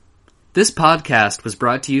This podcast was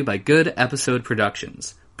brought to you by Good Episode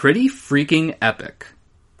Productions. Pretty freaking epic.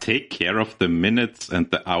 Take care of the minutes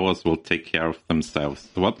and the hours will take care of themselves.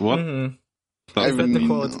 What? Is that the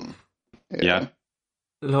quote? Yeah.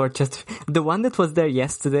 Lord, just the one that was there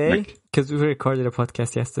yesterday, because we recorded a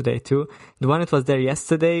podcast yesterday too. The one that was there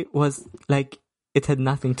yesterday was like, it had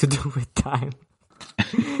nothing to do with time.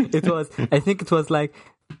 I think it was like,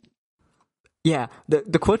 yeah,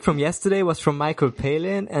 the quote from yesterday was from Michael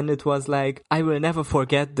Palin, and it was like, I will never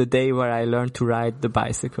forget the day where I learned to ride the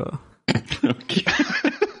bicycle. Okay.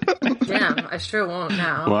 Damn, I sure won't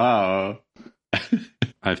now. Wow.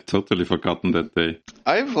 I've totally forgotten that day.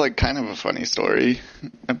 I have kind of a funny story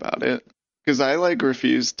about it. Because I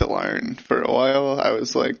refused to learn for a while. I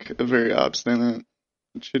was a very obstinate,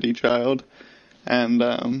 shitty child. And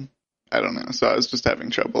I don't know. So I was just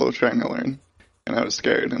having trouble trying to learn. And I was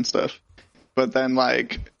scared and stuff. But then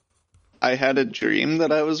I had a dream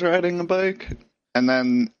that I was riding a bike. And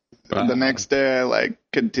then the next day I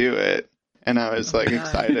could do it. And I was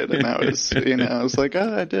excited, and I was, I was like,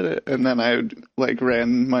 oh, I did it. And then I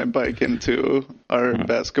ran my bike into our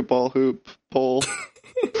basketball hoop pole.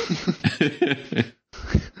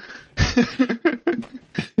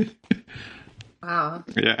 Wow.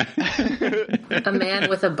 Yeah. A man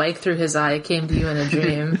with a bike through his eye came to you in a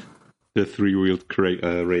dream. The three-wheeled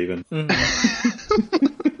raven.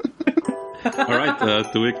 All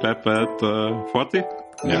right, do we clap at 40? Yeah.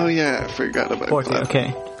 Oh, yeah, I forgot about 40, clap.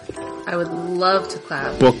 okay. I would love to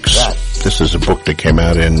clap. Books. This is a book that came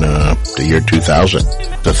out in the year 2000.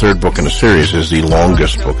 The third book in the series is the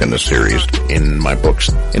longest book in the series in my books.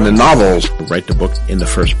 In the novels, write the book in the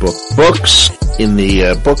first book. Books. In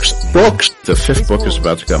the books. The fifth book is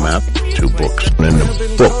about to come out. 2 books. And in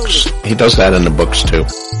the books. He does that in the books too.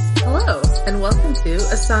 Hello, and welcome to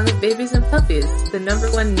A Song of Babies and Puppies, the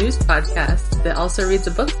 #1 news podcast that also reads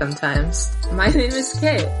a book sometimes. My name is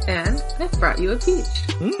Kate, and I've brought you a peach.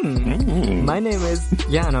 My name is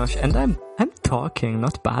János, and I'm talking,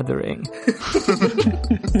 not bothering.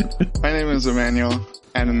 My name is Emmanuel,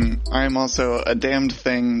 and I'm also a damned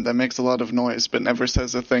thing that makes a lot of noise but never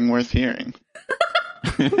says a thing worth hearing.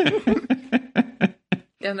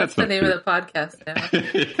 Yeah, that's the name of the podcast now.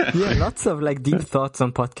 Yeah, lots of deep thoughts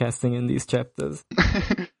on podcasting in these chapters.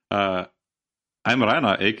 I'm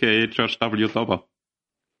Rainer, aka George W. Dobber.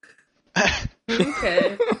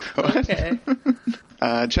 Okay. Okay.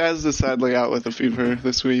 Chaz is sadly out with a fever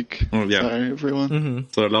this week. Oh, yeah. Sorry, everyone. Mm-hmm.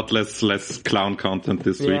 So a lot less clown content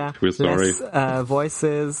this week. We're sorry. Less,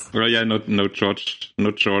 voices. Oh yeah, no George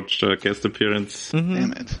guest appearance. Mm-hmm.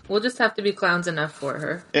 Damn it. We'll just have to be clowns enough for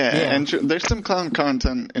her. Yeah. And there's some clown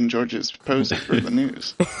content in George's post for the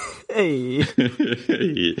news. Hey.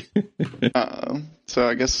 So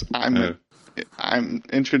I guess I'm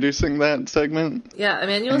introducing that segment. Yeah,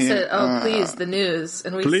 Emmanuel said, please, the news.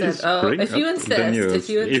 And we Please said, if you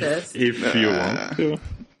insist. If you want to.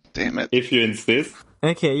 Damn it. If you insist.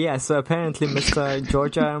 Okay, yeah, so apparently Mr.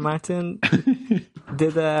 George R. R. Martin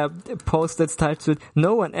did a post that starts with,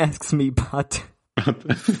 no one asks me, but... No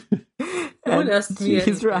one asks me He's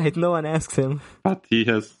anything. right, no one asks him. But he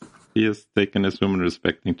has taken his woman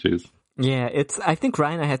respecting choice. Yeah, I think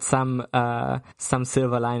Rainer had some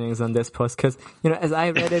silver linings on this post, because, as I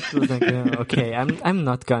read it, it was like, okay, I'm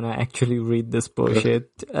not gonna actually read this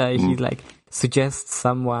bullshit. He suggests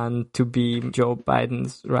someone to be Joe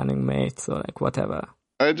Biden's running mate, so whatever.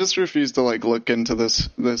 I just refuse to look into this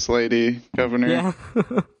lady, Governor. Yeah.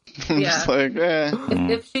 I'm just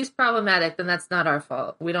If she's problematic, then that's not our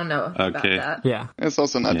fault. We don't know about that. Yeah. It's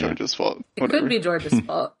also not George's fault. It could be George's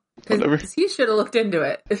fault. Because he should have looked into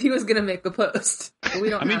it if he was going to make the post. But we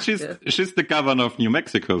don't. I mean, she's the governor of New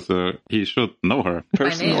Mexico, so he should know her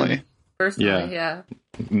personally. Personally, yeah.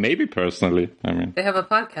 Maybe personally. I mean, they have a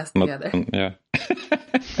podcast together. Yeah.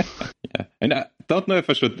 Yeah. And I don't know if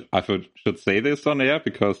I should say this on air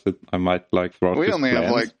because I might throw out We his only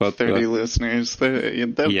plans, have 30 listeners. Okay,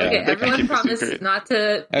 everyone promise not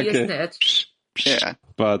to be a snitch. Yeah.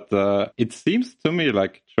 But it seems to me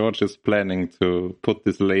like George is planning to put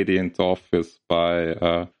this lady into office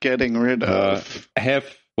by getting rid of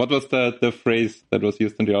what was the phrase that was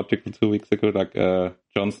used in the article 2 weeks ago?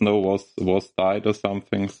 Jon Snow was died or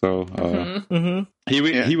something. So he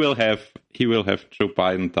will have Joe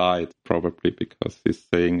Biden died probably because he's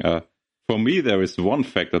saying for me there is one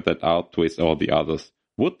factor that outweighs all the others.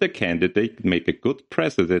 Would the candidate make a good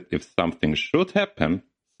president if something should happen?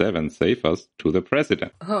 7 save us to the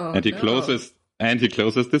president. And he closes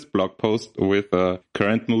this blog post with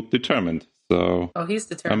current mood determined. So he's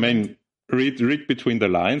determined. I mean, read between the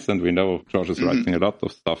lines, and we know George is writing a lot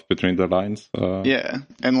of stuff between the lines. Yeah,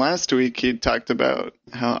 and last week he talked about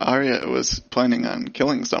how Arya was planning on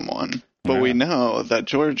killing someone, but we know that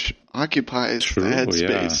George occupies the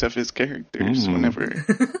headspace of his characters whenever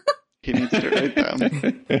he needs to write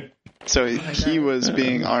them. So he was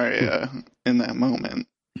being Arya in that moment,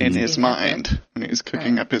 in his mind, when he was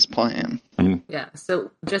cooking up his plan. Yeah,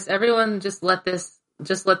 so everyone let this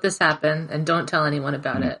happen and don't tell anyone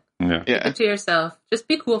about it. Yeah. Keep it to yourself. Just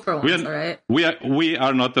be cool for once, all right? We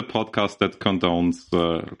are not the podcast that condones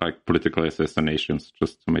like political assassinations,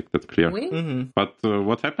 just to make that clear. But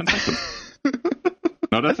what happened?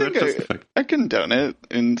 No, that's just a fact. I condone it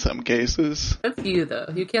in some cases. That's you, though.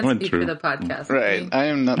 You can't speak for the podcast. Right. I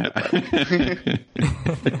am not the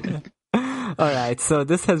All right, so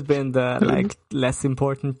this has been the less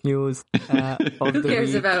important news of Who the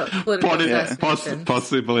cares week. about political assassinations?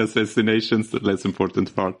 Possible assassinations, the less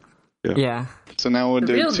important part. Yeah. So now we'll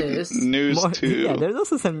do real news. Yeah, there's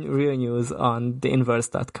also some real news on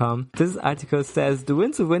theinverse.com. This article says, The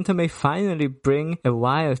Winds of Winter may finally bring a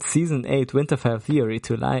wild Season 8 Winterfell theory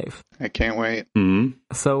to life. I can't wait.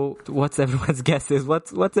 So, what's everyone's guess is?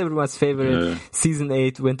 What's everyone's favorite Season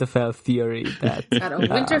 8 Winterfell theory? That Got a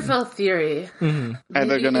Winterfell theory.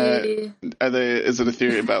 Is it a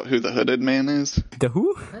theory about who the hooded man is? The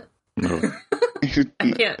who? No. I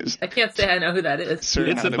can't say I know who that is. Sir,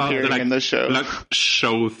 It's not about appearing in the show. like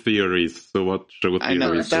show theories. So what show theories? I know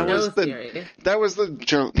Theory. that was the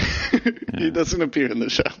joke. He doesn't appear in the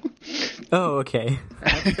show. Oh, okay.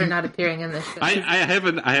 They're not appearing in this show. I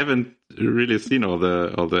haven't really seen all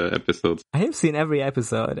the episodes. I have seen every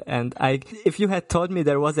episode, and if you had told me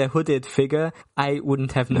there was a hooded figure, I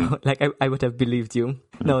wouldn't have known. Like, I would have believed you.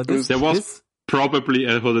 No, There was probably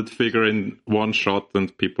a hooded figure in one shot,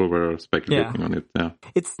 and people were speculating on it. Yeah,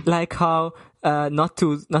 it's like how not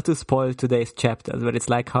to spoil today's chapters, but it's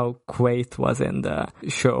like how Quaithe was in the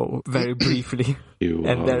show very briefly.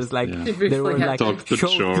 And there's there were like show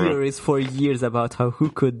theories for years about who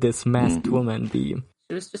could this masked woman be.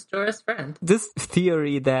 It was just Jorah's friend. This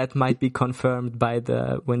theory that might be confirmed by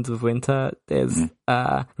the Winds of Winter is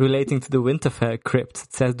relating to the Winterfell crypts.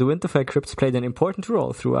 It says the Winterfell crypts played an important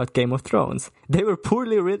role throughout Game of Thrones. They were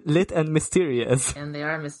poorly lit and mysterious. And they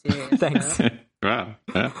are mysterious. Thanks. Wow.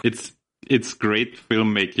 Yeah. It's great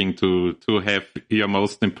filmmaking to have your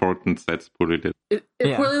most important sets poorly lit.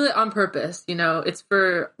 Poorly lit on purpose, it's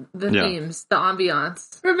for the themes, the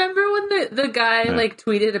ambiance. Remember when the guy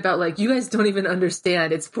tweeted about you guys don't even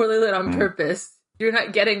understand, it's poorly lit on purpose. You're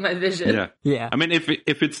not getting my vision. Yeah. I mean, if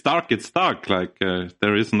it's dark, it's dark.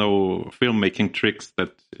 There is no filmmaking tricks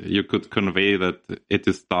that you could convey that it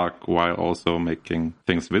is dark while also making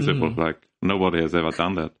things visible. Nobody has ever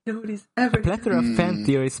done that. Nobody's ever. A plethora of fan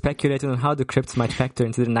theories speculated on how the crypts might factor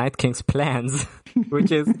into the Night King's plans,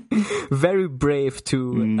 which is very brave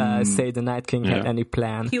to say the Night King had any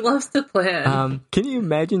plan. He loves to plan. Can you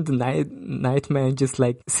imagine the Nightman just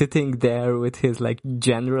sitting there with his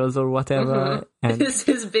generals or whatever? And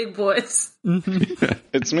his big boys.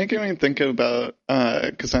 It's making me think about,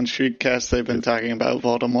 because on Shriekcast they've been talking about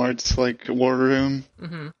Voldemort's war room.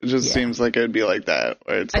 It just seems like it would be like that,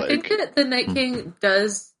 where it's I think that the Night King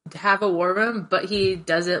does have a war room, but he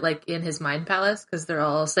does it in his mind palace because they're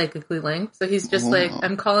all psychically linked. So he's just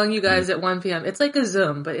I'm calling you guys at 1 p.m. It's like a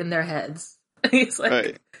Zoom, but in their heads. He's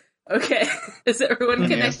okay, is everyone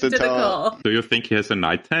connected to the call? Do you think he has a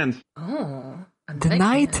night hand? Oh. The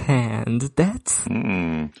night hand, that's...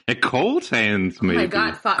 A cold hand, maybe. Oh my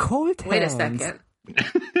god, fuck. Cold hand. Wait a second.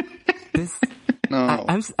 No.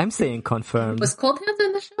 I'm saying confirmed. Was Cold Hands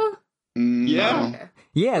in the show? Yeah. Okay.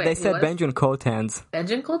 Yeah, Wait, they said Benjen Cold Hands.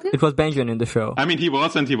 Benjen Cold Hands? It was Benjen in the show. I mean, he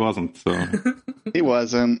was and he wasn't, so... He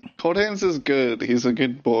wasn't. Cold Hands is good. He's a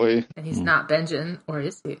good boy. And he's not Benjen, or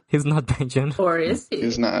is he? He's not Benjen. Or is he?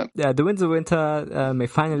 He's not. Yeah, the Winds of Winter may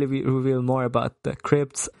finally reveal more about the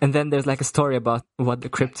crypts. And then there's a story about what the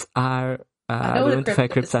crypts are. The Winterfell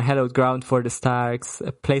crypts are hallowed ground for the Starks,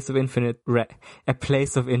 a place of infinite rest.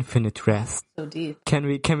 So deep. Can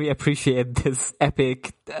we appreciate this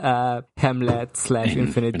epic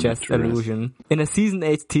Hamlet/infinite jest allusion? In a season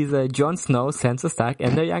 8 teaser, Jon Snow, Sansa Stark,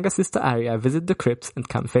 and their younger sister Arya visit the crypts and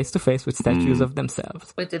come face to face with statues of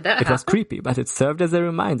themselves. Wait, did that It happen? was creepy, but it served as a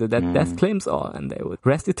reminder that death claims all, and they would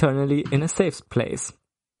rest eternally in a safe place.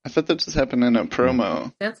 I thought that just happened in a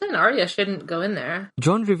promo. Sansa and Arya shouldn't go in there.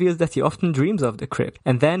 Jon reveals that he often dreams of the crypt.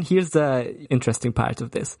 And then here's the interesting part of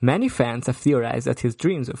this. Many fans have theorized that his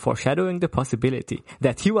dreams were foreshadowing the possibility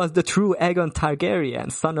that he was the true Aegon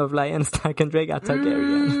Targaryen, son of Lyanna Stark and Rhaegar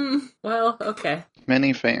Targaryen. Well, okay.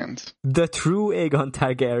 Many fans. The true Aegon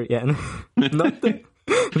Targaryen.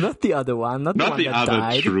 Not the other one. Not the one the that other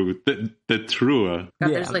died. true. The truer. God,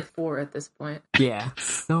 Yeah. there's like 4 at this point. Yeah,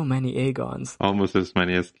 so many Aegons. Almost as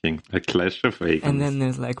many as King. A clash of Aegons. And then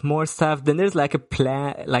there's like more stuff. Then there's like a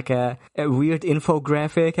plan, like a weird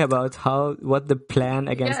infographic about what the plan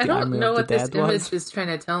against Yeah, I the don't Army know of the what this Dead was. image is trying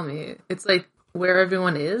to tell me. It's like where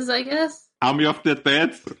everyone is, I guess. Army of the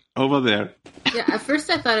Dead over there. Yeah, at first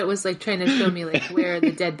I thought it was like trying to show me like where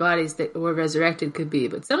the dead bodies that were resurrected could be,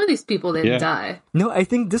 but some of these people didn't die. No, I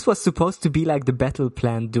think this was supposed to be like the battle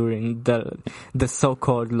plan during the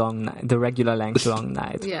so-called long night, the regular length long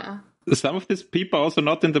night. Yeah. Some of these people are also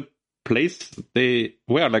not in the place they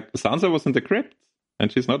were. Like Sansa was in the crypt,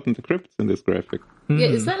 and she's not in the crypts in this graphic. Yeah,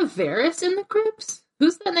 is that Varys in the crypts?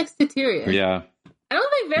 Who's that next to Tyrion? Yeah. I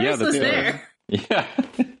don't think Varys was there. Yeah.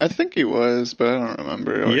 I think he was, but I don't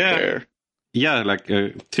remember. Or care. Yeah, like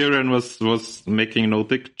Tyrion was making no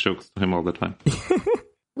dick jokes to him all the time.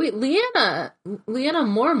 Wait, Lyanna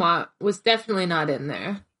Mormont was definitely not in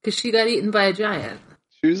there because she got eaten by a giant.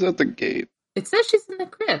 She was at the gate. It says she's in the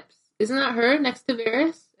crypts. Isn't that her next to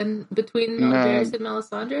Varys and between Varys and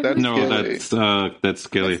Melisandre? That's Gilly. That's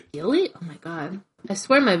Gilly? Oh my god! I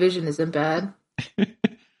swear my vision isn't bad.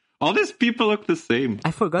 All these people look the same.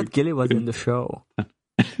 I forgot Gilly was in the show.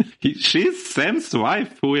 She's Sam's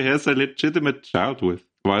wife, who he has a legitimate child with,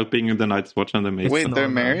 while being in the Night's Watch and the Mace. Wait, they're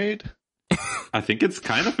married? I think it's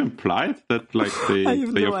kind of implied that like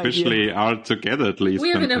they officially are together at least. We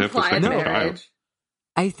have an and implied marriage.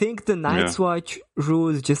 I think the Night's Watch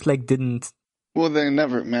rules just like didn't. Well, they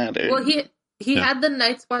never mattered. Well, he had the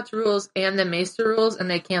Night's Watch rules and the Maester rules, and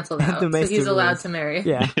they canceled out. So he's allowed to marry.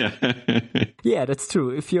 Yeah. Yeah, that's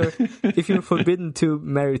true. If you're forbidden to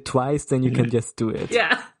marry twice, then you can just do it.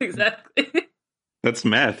 Yeah, exactly. That's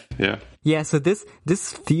math. Yeah. Yeah. So this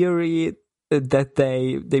theory that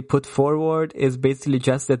they put forward is basically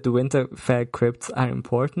just that the Winterfell crypts are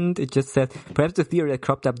important. It just said perhaps the theory that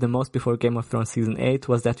cropped up the most before Game of Thrones season 8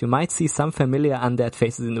 was that we might see some familiar undead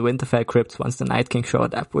faces in the Winterfell crypts once the Night King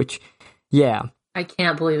showed up. Which, yeah. I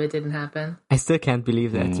can't believe it didn't happen. I still can't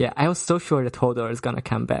believe that. Yeah, I was so sure that Hodor is gonna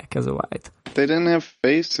come back as a White. They didn't have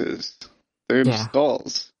faces. They're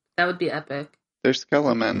skulls. That would be epic. They're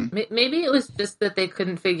skelemen. Maybe it was just that they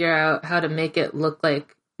couldn't figure out how to make it look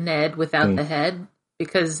like Ned without the head,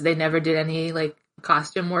 because they never did any like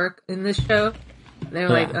costume work in this show. They were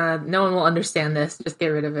like, no one will understand this. Just get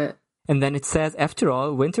rid of it. And then it says, after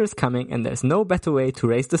all, winter is coming and there's no better way to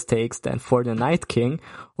raise the stakes than for the Night King,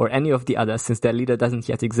 or any of the others, since their leader doesn't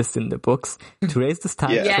yet exist in the books, to raise the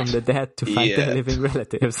stars from the dead to fight their living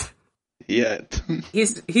relatives. Yet.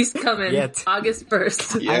 He's coming August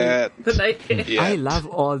 1st. The Night King. I love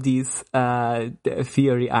all these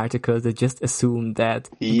theory articles that just assume that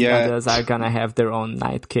the others are gonna have their own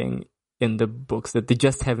Night King in the books, that they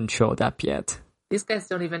just haven't showed up yet. These guys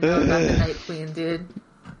don't even know about the Night Queen, dude.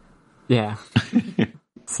 Yeah.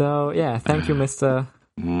 So, yeah, thank you, Mr.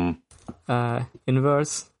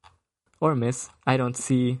 Inverse. Or Miss. I don't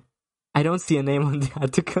see a name on the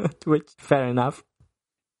article, which, fair enough.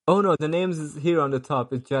 Oh no, the name is here on the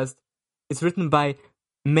top. It's written by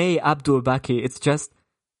May Abdul Baki. It's just,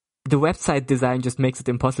 the website design just makes it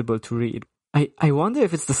impossible to read. I wonder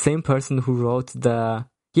if it's the same person who wrote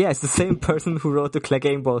it's the same person who wrote the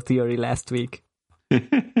Clegane Ball theory last week.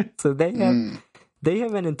 So they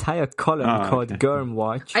have an entire column called Gurm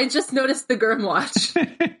Watch. I just noticed the Gurm Watch.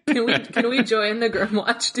 Can we join the Gurm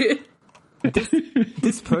Watch, dude?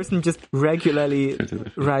 This person just regularly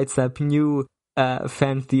writes up new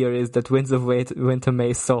fan theories that Winds of Winter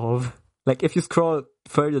may solve. Like, if you scroll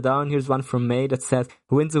further down, here's one from May that says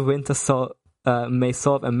Winds of Winter may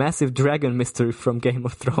solve a massive dragon mystery from Game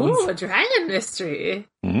of Thrones. Ooh, a dragon mystery.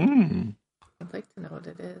 I'd like to know what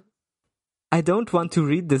it is. I don't want to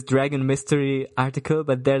read this dragon mystery article,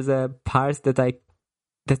 but there's a part that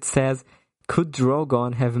says, could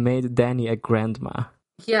Drogon have made Dany a grandma?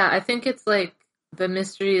 Yeah, I think it's like, the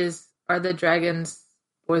mystery is, are the dragons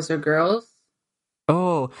boys or girls?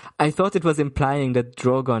 Oh, I thought it was implying that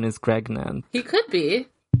Drogon is pregnant. He could be.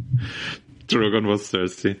 Drogon was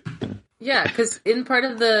thirsty. Yeah, because in part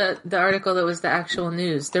of the article that was the actual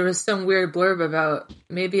news, there was some weird blurb about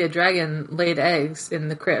maybe a dragon laid eggs in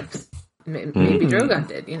the crypts. Maybe Drogon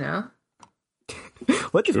did, you know?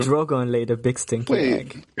 What if Drogon laid a big stinky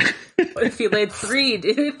egg? What if he laid 3,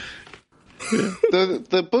 dude?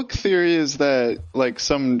 The book theory is that, like,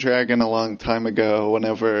 some dragon a long time ago,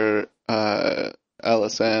 whenever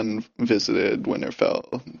Alysanne visited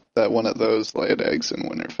Winterfell, that one of those laid eggs in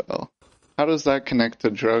Winterfell. How does that connect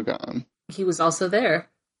to Drogon? He was also there.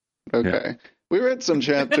 Okay. Yeah. We read some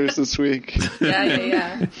chapters this week.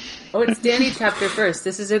 Yeah. Oh, it's Dany chapter first.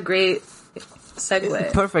 This is a great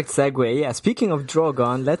Segue. Perfect segue. Yeah. Speaking of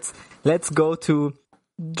Drogon, let's go to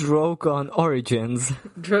Drogon Origins.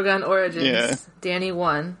 Drogon Origins. Yeah. Danny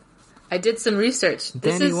 1. I did some research.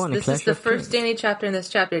 This is the first Danny chapter in this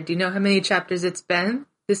chapter. Do you know how many chapters it's been?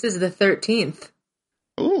 This is the 13th.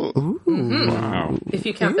 Ooh. Wow. If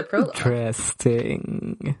you count the prologue.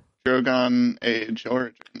 Interesting. Drogon Age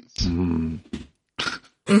Origins.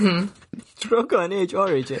 Drogon Age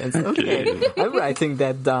Origins. Okay. I'm writing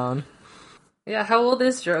that down. Yeah, how old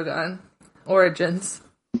is Drogon Origins?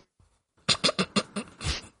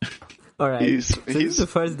 Alright. He's This is the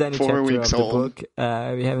first Danny 4 chapter weeks of the old. book.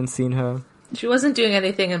 We haven't seen her. She wasn't doing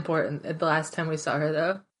anything important the last time we saw her,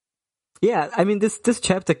 though. Yeah, I mean, this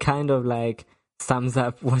chapter kind of like sums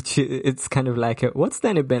up what it's kind of like, what's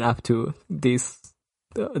Danny been up to these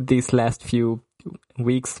last few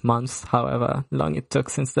weeks, months, however long it took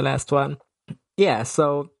since the last one. Yeah,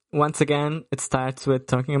 so once again, it starts with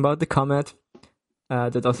talking about the comet.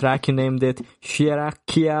 The Dothraki named it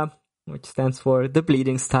Shiarakia, which stands for the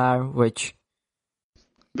Bleeding Star, which,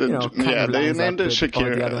 They named it all the other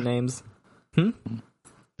Shakira. names.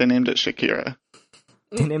 They named it Shakira.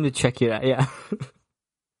 They named it Shakira, yeah.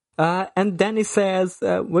 And Danny says,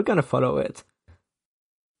 we're gonna follow it.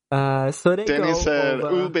 So they Danny go said,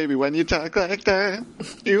 over... "Ooh, baby, when you talk like that,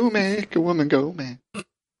 you make a woman go mad."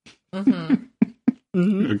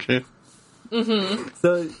 Okay.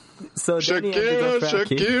 So Danny and the Shakira,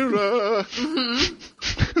 Dothraki, Shakira.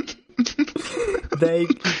 they...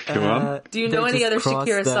 Come on. Do you they know any just other cross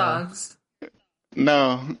Shakira the- songs?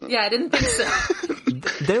 No, Yeah, I didn't think so.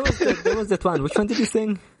 There was that one. Which one did you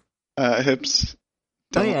sing? hips.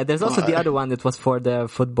 Oh yeah, there's also the lie. other one that was for the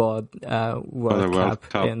football World World Cup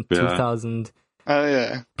Cup, in yeah. 2010. Oh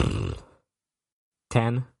yeah.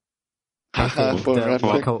 I think For the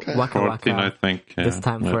Africa. Waka 14, I Waka. think. Yeah. This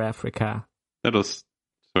time Yeah. for Africa. That was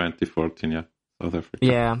 2014, yeah. South Africa.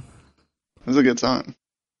 Yeah. It was a good song.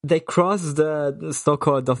 They cross the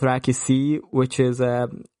so-called Dothraki Sea, which is a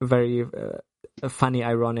very funny,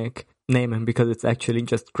 ironic name because it's actually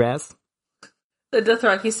just grass. The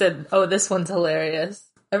Dothraki said, "Oh, this one's hilarious.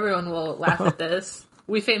 Everyone will laugh at this.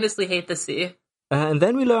 We famously hate the sea." And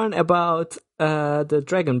then we learn about the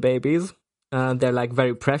dragon babies. They're like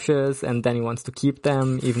very precious, and Danny wants to keep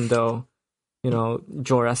them, even though,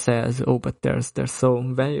 Jorah says, "Oh, but they're so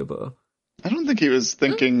valuable." I don't think he was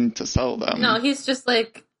thinking to sell them. No, he's just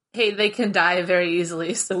like, "Hey, they can die very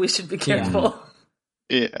easily, so we should be careful."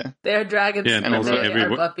 Yeah. They're dragons, Yeah, and and also they are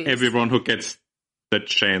puppies. everyone who gets that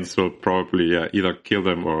chance will probably either kill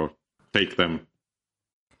them or take them.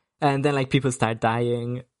 And then people start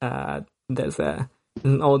dying. There's an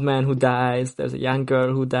old man who dies. There's a young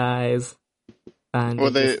girl who dies. And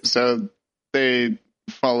Well, they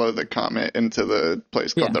follow the comet into the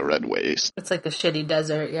place called the Red Waste. It's like a shitty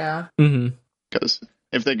desert, yeah. Mm-hmm. Because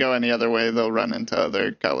if they go any other way, they'll run into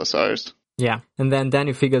other Khalasars. Yeah, and then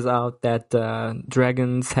Danny figures out that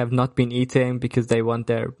dragons have not been eating because they want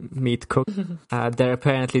their meat cooked. They're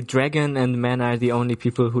apparently dragon and men are the only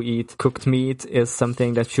people who eat cooked meat is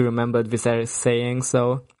something that she remembered Viserys saying,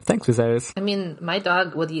 so thanks Viserys. I mean, my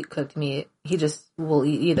dog would eat cooked meat. He just will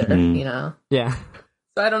eat either, Yeah.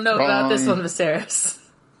 So I don't know about this Wrong. one, Viserys.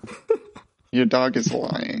 Your dog is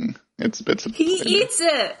lying. It spits it. He eats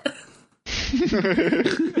it!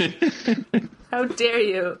 How dare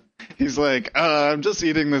you? He's like, I'm just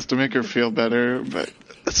eating this to make her feel better, but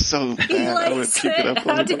it's so bad. He I would likes puke it it! up a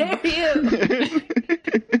How little dare you?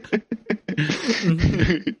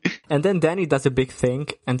 And then Danny does a big thing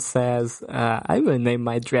and says, I will name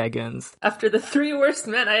my dragons. After the 3 worst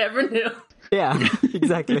men I ever knew. Yeah,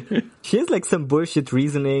 exactly. She has some bullshit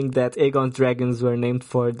reasoning that Aegon's dragons were named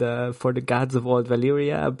for the gods of old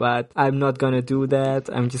Valyria, but I'm not gonna do that.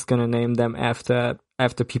 I'm just gonna name them after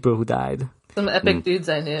people who died. Some epic dudes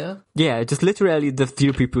I knew. Yeah, just literally the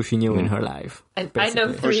few people she knew in her life. And I know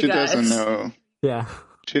basically. Or 3 she guys. doesn't know. Yeah.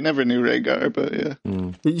 She never knew Rhaegar, but yeah.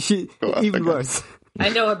 She Go off even again. worse. I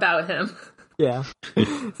know about him. Yeah.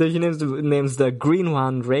 So she names the green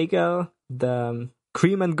one Rhaegar, the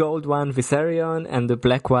cream and gold one Viserion, and the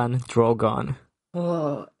black one Drogon.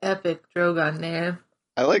 Whoa, epic Drogon name.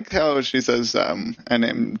 I like how she says, I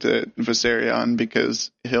named it Viserion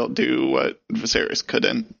because he'll do what Viserys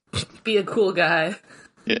couldn't. Be a cool guy.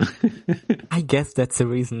 Yeah. I guess that's a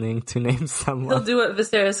reasoning to name He'll someone. do what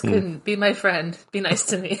Viserys couldn't. Be my friend. Be nice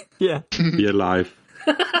to me. Yeah. Be alive.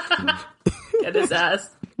 Get his ass.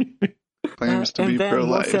 Claims to be And then more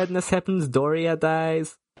pro-life. sadness happens. Doria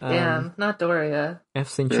dies. Damn, not Doria.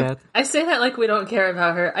 F's in chat. I say that like we don't care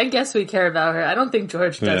about her. I guess we care about her. I don't think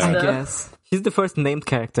George does, I though. guess. She's the first named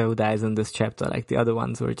character who dies in this chapter. Like, the other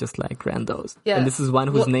ones were just, like, randos. Yeah. And this is one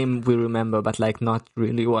whose name we remember, but, like, not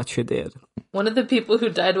really what she did. One of the people who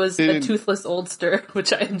died was a toothless oldster,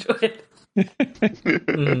 which I enjoyed.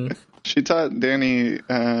 She taught Danny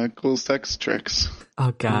cool sex tricks.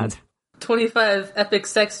 Oh, God. 25 epic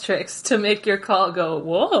sex tricks to make your call go,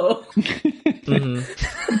 whoa. Girl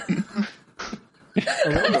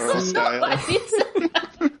style.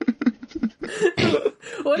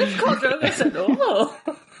 What if Khal Drogo said, oh?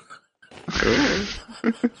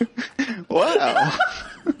 Wow.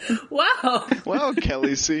 Wow. Wow,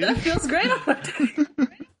 Kelly C. That feels great already.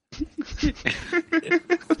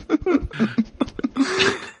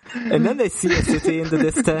 And then they see a city in the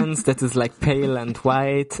distance that is like pale and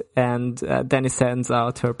white, and Danny sends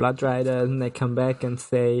out her blood rider, and they come back and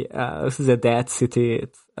say, this is a dead city,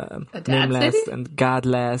 it's nameless city? and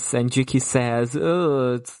godless, and Jiki says,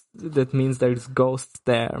 that means there's ghosts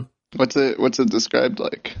there. What's it described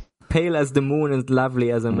like? Pale as the moon and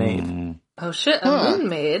lovely as a maid. Oh shit, a moon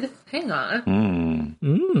maid? Hang on.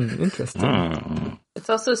 Interesting. It's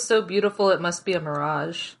also so beautiful it must be a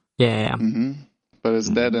mirage. Yeah. But it's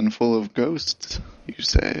dead and full of ghosts, you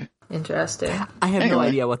say. Interesting. I have no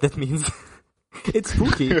idea what that means. It's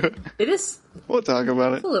spooky. It is. We'll talk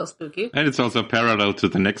about It's a it. little spooky. And it's also parallel to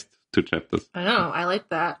the next 2 chapters. I know, I like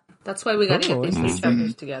that. That's why we gotta get these 3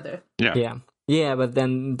 chapters together. Yeah. Yeah, but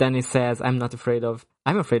then Danny says, I'm afraid of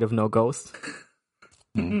no ghosts.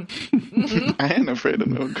 I ain't afraid of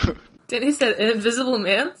no ghosts. Danny said, an invisible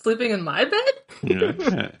man sleeping in my bed?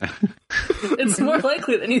 Yeah. It's more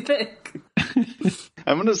likely than you think.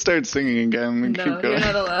 I'm gonna start singing again and No, keep you're going.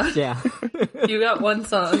 not allowed. Yeah. You got one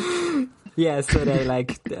song. Yeah, so they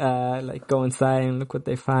like go inside and look what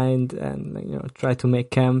they find, and try to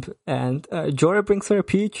make camp. And Jorah brings her a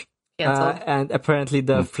peach, and apparently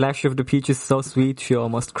the flesh of the peach is so sweet she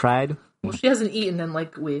almost cried. Well, she hasn't eaten in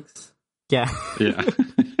like weeks. Yeah, Yeah.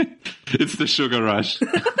 It's the sugar rush.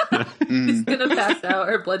 She's gonna pass out.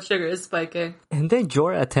 Her blood sugar is spiking. and then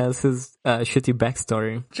Jorah tells his shitty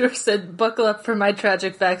backstory. George said, "Buckle up for my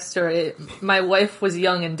tragic backstory. My wife was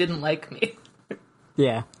young and didn't like me."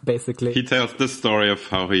 Yeah, basically. He tells the story of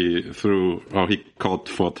how he caught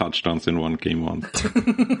 4 touchdowns in one game once.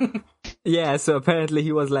 Yeah, so apparently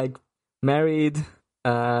he was like married. He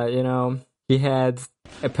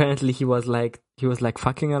was like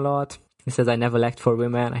fucking a lot. He says, I never lacked for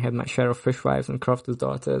women. I had my share of fishwives and crofters'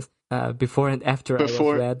 daughters. Before and after I was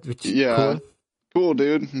wed, which is cool. Cool,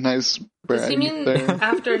 dude. Nice brag. Does he mean there.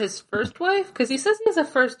 after his first wife? Because he says he has a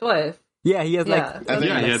first wife. Yeah, he has Yeah. like, I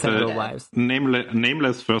think he had several a wives.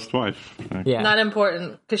 nameless first wife. Yeah, Not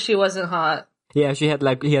important because she wasn't hot. yeah. He had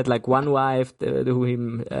like one wife who he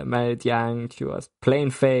married young. She was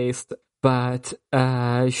plain faced, but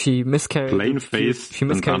she miscarried. Plain-faced She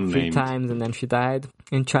miscarried and 3 unnamed. times, and then she died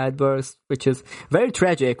in childbirth, which is very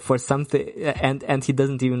tragic for something. And he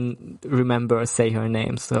doesn't even remember or say her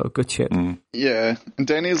name. So good shit. Yeah. And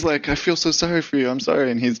Danny's like, I feel so sorry for you. I'm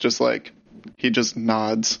sorry. And he's just like, he just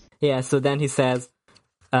nods. Yeah. So then he says,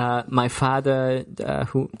 "My father,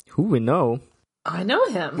 who we know, I know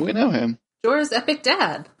him. We know him. Jorah's epic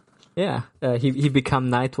dad. yeah, he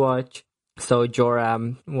become Nightwatch." So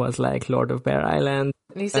Jorah was like Lord of Bear Island.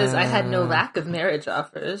 And he says, I had no lack of marriage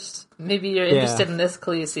offers. Maybe you're interested in this,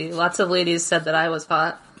 Khaleesi. Lots of ladies said that I was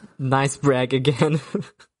hot. Nice brag again.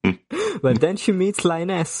 But then she meets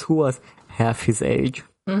Lioness, who was half his age.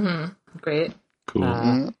 Great.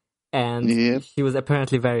 Cool. And Yep. she was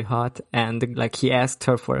apparently very hot, and like he asked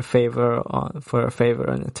her for a favor,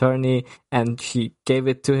 an attorney, and she gave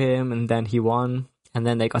it to him, and then he won, and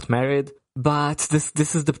then they got married. But this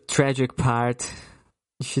is the tragic part.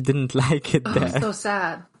 She didn't like it there. So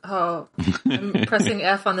sad. Oh, I'm pressing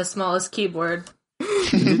F on the smallest keyboard.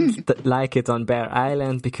 She didn't like it on Bear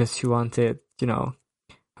Island because she wanted,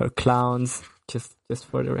 her clowns, just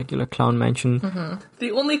for the regular clown mention.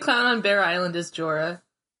 The only clown on Bear Island is Jorah.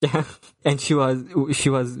 Yeah, and she was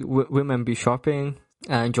women be shopping,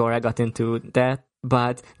 and Jorah got into that.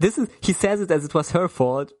 But he says it as it was her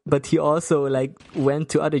fault, but he also like went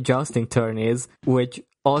to other jousting tourneys, which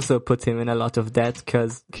also put him in a lot of debt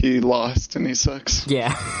because He lost and he sucks.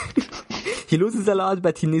 yeah, he loses a lot,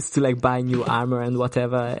 but he needs to like buy new armor and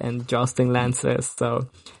whatever and jousting lances. So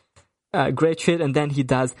great shit. And then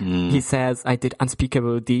he says, I did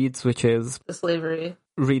unspeakable deeds, which is The slavery.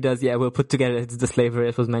 readers, we'll put together it's the slavery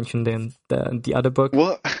that was mentioned in the other book.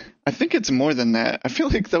 Well, I think it's more than that. I feel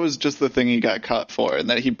like that was just the thing he got caught for,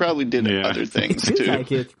 and that he probably did Yeah. other things Seems too.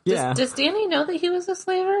 like it. Yeah. Does Danny know that he was a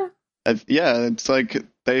slaver? Yeah, it's like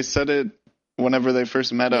they said it whenever they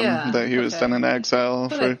first met him, that he was sent into exile.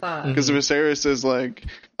 Because Viserys is like,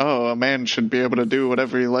 oh, a man should be able to do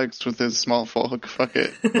whatever he likes with his small folk. Fuck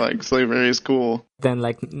it. Like, slavery is cool. Then,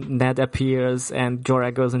 like, Ned appears and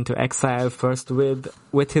Jorah goes into exile first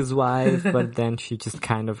with his wife, but then she just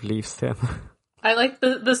kind of leaves him. I like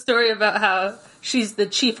the story about how she's the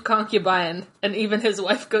chief concubine, and even his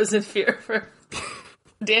wife goes in fear of her.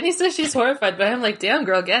 Dany says she's horrified, but I'm like, damn,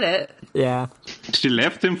 girl, get it. Yeah. She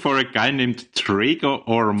left him for a guy named Traegar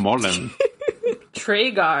or Mullen.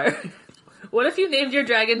 Traegar. What if you named your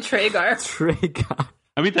dragon Traegar? Traegar.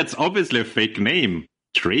 I mean, that's obviously a fake name.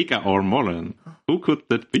 Traegar or Mullen. Who could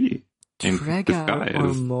that be? Traegar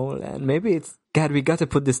or Mullen. Maybe it's... God, we gotta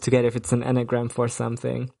put this together if it's an anagram for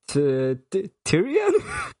something. Tyrion?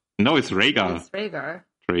 No, it's Rhaegar. It's Rhaegar.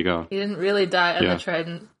 Rhaegar. He didn't really die on the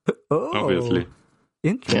trident. Oh. Obviously.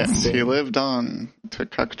 Interesting. Yes, he lived on to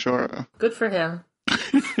cuck Jorah. Good for him.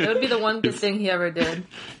 That would be the one good thing he ever did.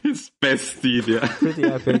 His best deed, yeah. Pretty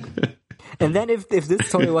epic. And then if this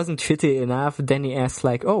story wasn't shitty enough, then he asks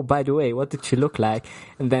like, oh, by the way, what did she look like?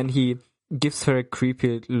 And then he gives her a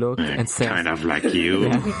creepy look and says... Kind of like you.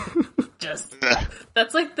 Yeah.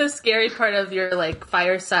 That's like the scary part of your like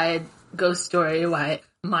fireside ghost story. Why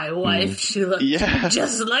my wife, she looked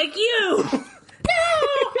just like you.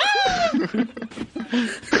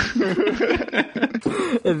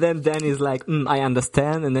 And then Dany's like, I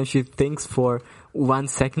understand. And then she thinks for 1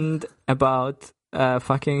 second about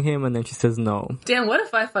fucking him, and then she says no. Damn, what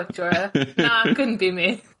if I fucked Jorah? Nah, it couldn't be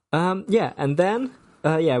me. Yeah, and then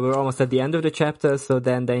we're almost at the end of the chapter. So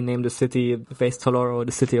then they name the city Vaes Toloro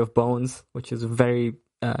the City of Bones, which is a very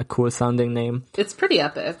cool sounding name. It's pretty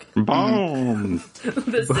epic. Bones.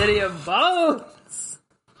 The City of Bones.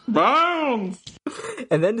 Bones.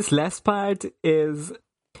 And then this last part is,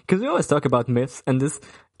 because we always talk about myths, and this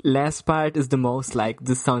last part is the most like,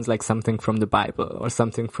 this sounds like something from the Bible or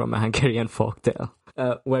something from a Hungarian folktale.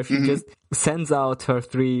 Where she just sends out her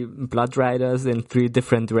 3 blood riders in 3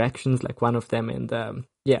 different directions, like one of them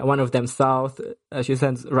one of them south. She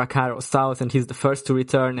sends Rakaro south, and he's the first to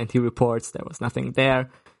return, and he reports there was nothing there.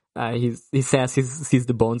 He says he sees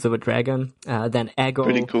the bones of a dragon. Then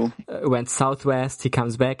Ego went southwest. He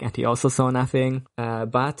comes back and he also saw nothing.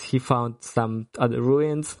 But he found some other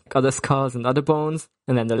ruins, other skulls and other bones.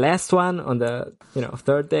 And then the last one on the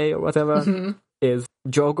 3rd day or whatever is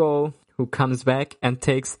Jogo, who comes back and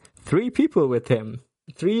takes 3 people with him.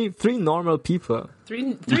 Three normal people. 3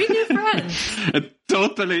 new friends. A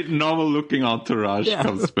totally normal looking entourage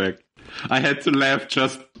comes back. I had to laugh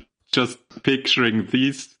just picturing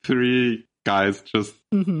these 3 guys just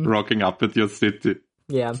rocking up at your city.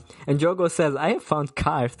 Yeah. And Jogo says, I have found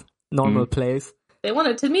Karth, normal place. They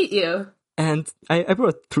wanted to meet you. And I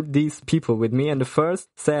brought these people with me, and the first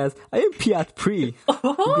says, I am Piat Pri,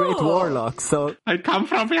 great warlock, so... I come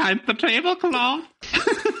from behind the tablecloth.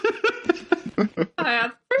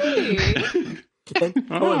 Piat Pri! And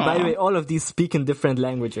by the way, all of these speak in different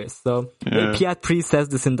languages. So Piat Pri says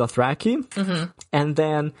this in Dothraki, and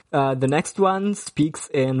then the next one speaks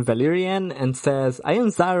in Valyrian and says, I am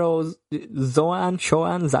Zaro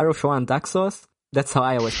Shoan Daxos. That's how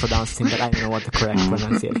I always pronounce him, but I don't know what the correct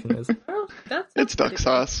pronunciation is. Oh, it's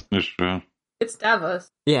Daxos. It's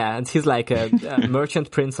Davos. Yeah, and he's like a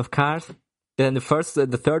merchant prince of Karth. Then the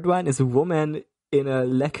 3rd one is a woman in a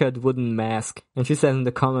lacquered wooden mask, and she says in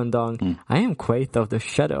the common dong, I am Quaithe of the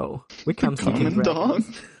Shadow. We come seeking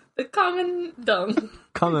dragons. The common dong.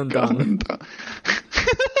 Common dong.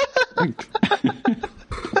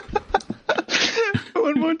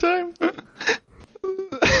 One more time.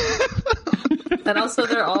 And also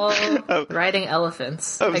they're all riding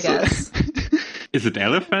elephants, I guess. Is it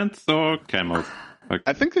elephants or camels?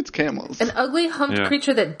 I think it's camels. An ugly humped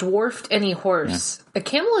creature that dwarfed any horse. Yeah. A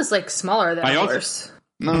camel is like smaller than a horse.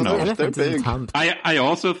 No, they're big. I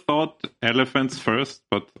also thought elephants first,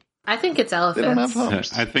 but... I think it's elephants. They don't have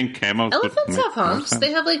humps. I think camels... Elephants have humps.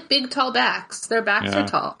 They have like big tall backs. Their backs are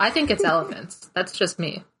tall. I think it's elephants. That's just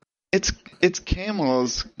me. It's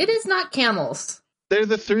camels. It is not camels. They're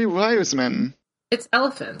the 3 wise men. It's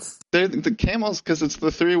elephants. They're the camels because it's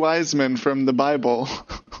the 3 wise men from the Bible.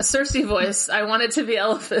 A Cersei voice. I want it to be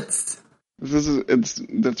elephants. It's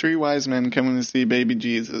the 3 wise men coming to see baby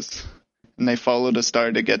Jesus, and they followed a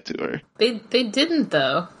star to get to her. They didn't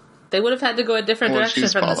though. They would have had to go a different direction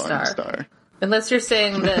from the star. Unless you're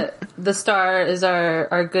saying that the star is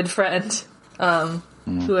our good friend,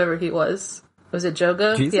 whoever he was. Was it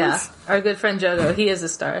Jogo? Jesus? Yeah, our good friend Jogo. He is a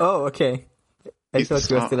star. Oh, okay. I thought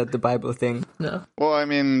you were still at the Bible thing. No. Well, I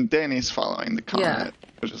mean, Dany's following the comet.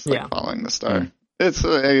 We're just following the star. It's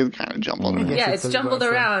kind of jumbled around. Yeah, it's jumbled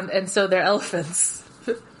around, and so they're elephants.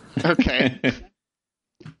 Okay.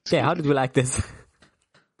 Yeah, how did we like this?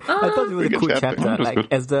 I thought it was a Pretty cool good chapter. chapter. It was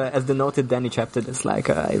Like as the noted Danny chapter, it's like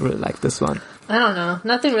I really like this one. I don't know.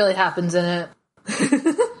 Nothing really happens in it.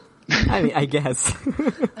 I mean, I guess.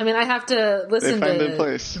 I mean, I have to listen They find to their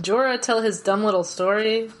place. Jorah tell his dumb little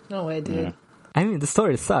story. No way, dude. Yeah. I mean, the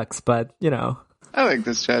story sucks, but you know. I like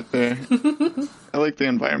this chapter. I like the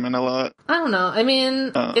environment a lot. I don't know. I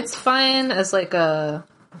mean, it's fine as like a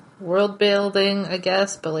world building, I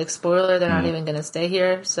guess, but like spoiler, they're not even going to stay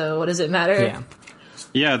here. So what does it matter?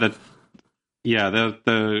 Yeah. The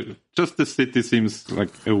just the city seems like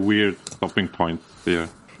a weird stopping point there.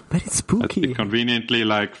 But it's That spooky. they conveniently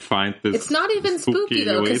like find this. It's not even spooky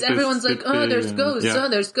though, because oasis everyone's like, "Oh, city there's and- ghosts. Yeah. Oh,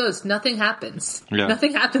 there's ghosts." Nothing happens. Yeah.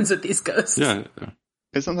 Nothing happens with these ghosts. Yeah.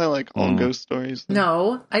 Isn't that like all ghost stories?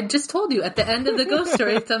 No, I just told you at the end of the ghost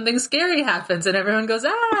story, something scary happens, and everyone goes,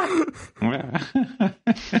 "Ah!" Yeah.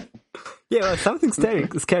 Yeah, well, something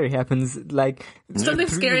scary happens. Like Something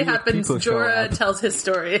 3 scary weird happens. people show Jorah up. tells his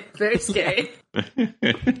story. Very scary.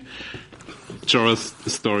 Jorah's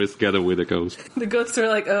stories together with a ghost. The ghosts are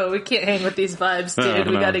like, "Oh, we can't hang with these vibes, dude.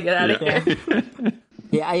 We no. gotta get out of Yeah. here."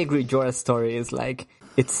 Yeah, I agree. Jorah's story is like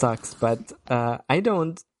it sucks, but I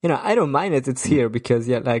don't mind it. It's here because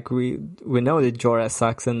like we know that Jorah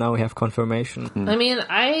sucks, and now we have confirmation. I mean,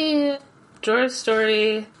 Jorah's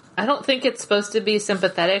story, I don't think it's supposed to be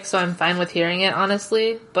sympathetic, so I'm fine with hearing it,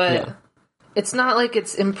 honestly. But Yeah. it's not like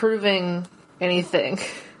it's improving anything.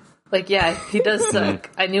 Like, yeah, he does suck.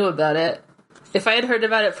 I knew about it. If I had heard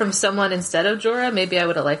about it from someone instead of Jorah, maybe I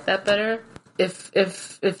would have liked that better. If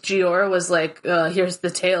Giora was like, here's the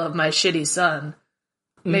tale of my shitty son,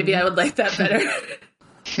 maybe I would like that better.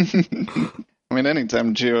 I mean,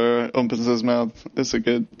 anytime Gio opens his mouth, it's a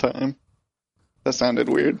good time. That sounded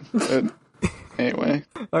weird. But anyway,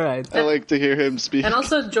 All right. I like to hear him speak. And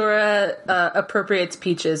also, Jorah appropriates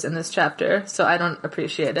peaches in this chapter, so I don't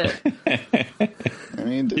appreciate it. I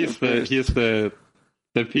mean, He's the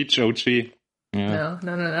Peach OG. Yeah.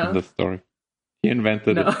 No. The story. He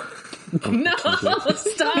invented No. it. No,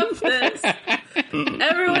 stop this.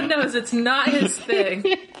 Everyone knows it's not his thing.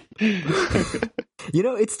 You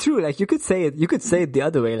know, it's true. Like you could say it the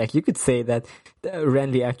other way. Like you could say that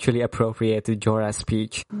Renly actually appropriated Jorah's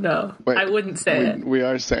speech. No, Wait, I wouldn't say it. We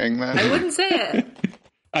are saying that. I wouldn't say it.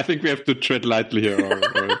 I think we have to tread lightly here,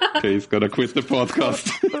 or Kay's gonna quit the podcast.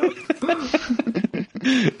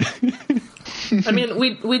 I mean,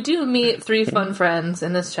 we do meet 3 fun friends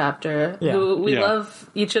in this chapter who we love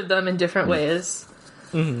each of them in different ways.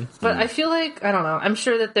 But I feel like, I don't know, I'm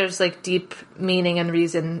sure that there's like deep meaning and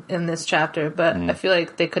reason in this chapter, but I feel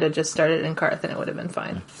like they could have just started in Karth and it would have been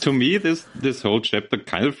fine. To me, this whole chapter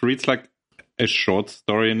kind of reads like a short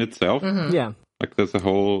story in itself. Yeah. Like there's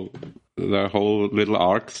there are whole little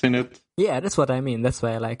arcs in it. Yeah, that's what I mean. That's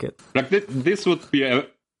why I like it. Like this would be a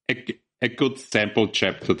good sample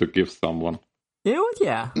chapter to give someone. You know what?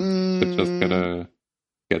 Yeah. To just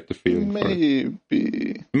get the feeling for it.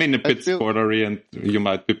 Maybe. I mean, a bit feel- spoilery, and you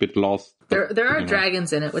might be a bit lost. but, There are you know.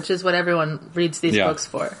 dragons in it, which is what everyone reads these books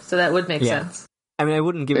for, so that would make Yeah. sense. I mean, I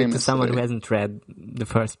wouldn't give it to Famously. someone who hasn't read the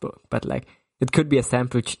first book, but like it could be a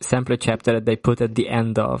sampler chapter that they put at the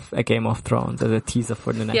end of a Game of Thrones as a teaser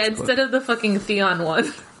for the next Yeah, book. instead of the fucking Theon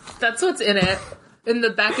one. That's what's in it. In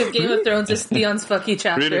the back of Game of Thrones is Theon's fucky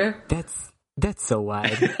chapter. Really? That's so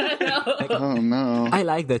wide. Oh no. I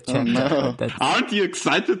like that chapter. no. but that's, Aren't you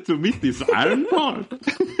excited to meet this Ironheart?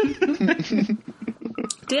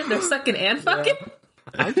 Damn, they're sucking and fucking?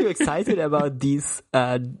 aren't you excited about these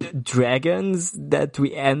dragons that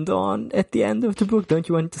we end on at the end of the book? Don't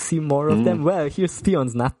you want to see more of them? Well, here's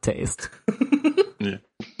Theon's nut taste. Yeah.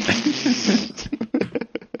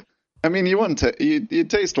 I mean, you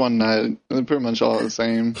taste one nut, they're pretty much all the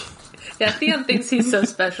same. Yeah, Theon thinks he's so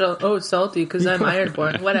special. Oh, salty because I'm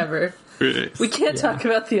Ironborn. Whatever. We can't talk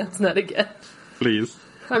about Theon's nut again. Please,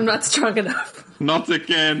 I'm not strong enough. not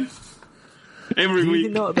again. Every You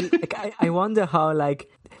week. know, but like, I wonder how, like,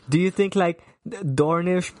 do you think, like,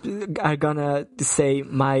 Dornish are gonna say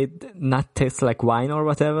my nut tastes like wine or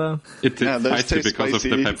whatever? It is Yeah, those spicy taste because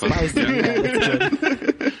spicy. of the pepper. Spicy, Yeah. yeah, that's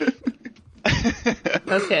good.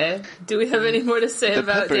 Okay. Do we have any more to say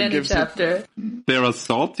about pepper Danny gives it- chapter? There are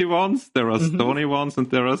salty ones, there are stony ones, and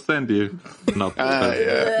there are sandy nuts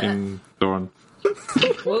in Dorne.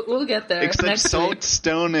 We'll get there. Except next salt, week.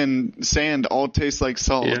 stone, and sand all taste like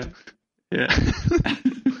salt. Yeah.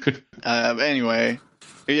 Anyway.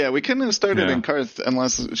 Yeah, we couldn't have started Yeah. in Karth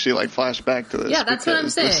unless she like flashed back to this. Yeah, that's what I'm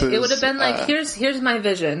because saying. this It would is, have been like, here's my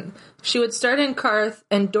vision. She would start in Karth,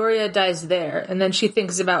 and Doria dies there, and then she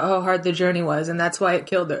thinks about how hard the journey was, and that's why it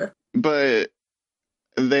killed her. But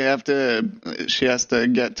she has to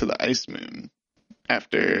get to the ice moon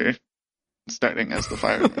after starting as the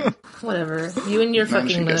fire moon. Whatever. You and your Then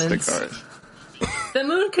fucking she gets to moons. Karth. The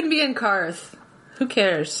moon can be in Karth. Who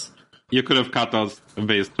cares? You could have cut out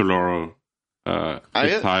Ways to Laurel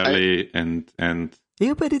entirely and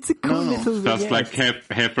Yeah, but it's a cool little just yes. like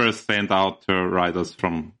have her send out her riders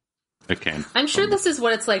from a camp. I'm sure this is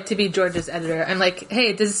what it's like to be George's editor. I'm like,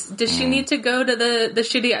 hey, does she need to go to the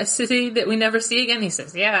shitty city that we never see again? He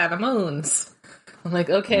says, yeah, the moons. I'm like,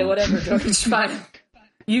 okay, whatever, George, fine.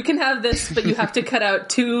 You can have this, but you have to cut out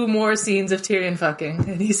 2 more scenes of Tyrion fucking.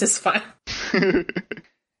 And he says, fine.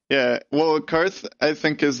 Yeah, well, Karth, I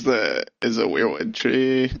think, is a weirwood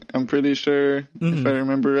tree. I'm pretty sure, if I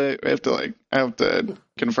remember right. I have to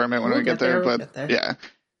confirm it when we get there. We'll But get there. yeah,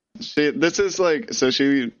 this is like, so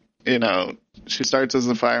she, she starts as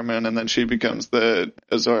the Fire Moon, and then she becomes the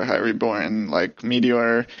Azor Ahai Reborn, like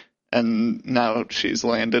meteor, and now she's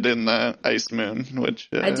landed in the Ice Moon, which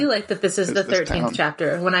I do like that this is the this 13th town.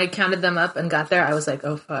 chapter. When I counted them up and got there, I was like,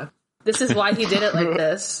 oh, fuck. This is why he did it like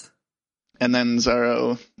this. And then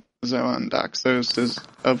Zoan Doxos is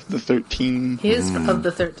of the 13. He is of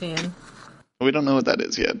the 13. We don't know what that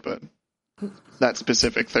is yet, but that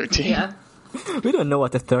specific 13. Yeah. We don't know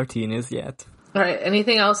what the 13 is yet. All right.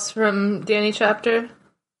 Anything else from Danny chapter?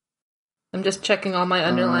 I'm just checking all my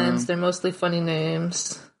underlines. They're mostly funny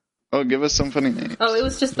names. Oh, give us some funny names. Oh, it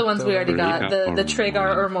was just the ones we already got. The Traegar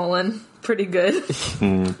Ormolan. Pretty good.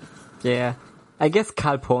 Yeah. I guess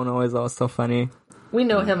Calpono is also funny. We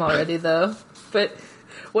know him already, though. But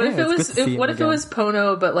what if Yeah, it it's was? good to see him What if it again. was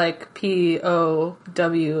Pono, but like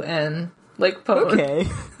P-O-W-N, like Pone? Okay.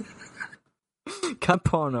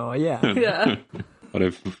 Calpono, yeah. Yeah. What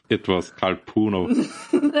if it was Calpuno?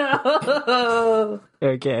 No.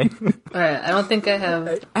 Okay. All right. I don't think I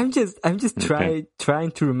have. I'm just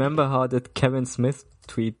trying to remember how that Kevin Smith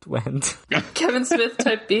tweet went. Kevin Smith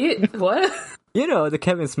type beat? What? You know, the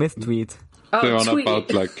Kevin Smith tweet. They're Oh, on tweet.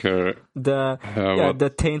 about like her. What? The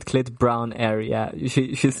Taint Clit Brown area.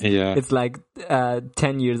 She's Yeah. It's like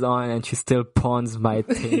 10 years on and she still pawns my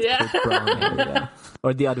Taint Yeah. Clit Brown area.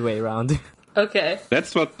 Or the other way around. Okay.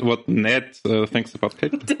 That's what Ned thinks about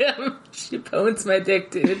Kate. Damn. She pwns my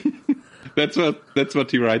dick, dude. That's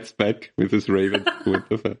what he writes back with his raven.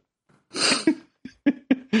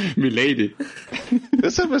 Milady.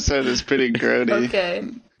 This episode is pretty grody. Okay.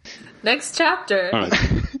 Next chapter. All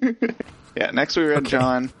right. Yeah, next we read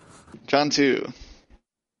John 2.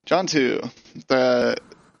 John 2. The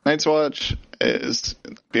Night's Watch is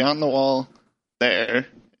beyond the wall there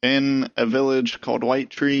in a village called White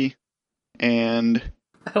Tree, and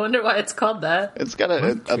I wonder why it's called that. it's got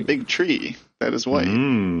a big tree that is white.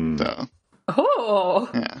 So, Oh.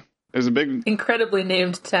 yeah. There's a big, Incredibly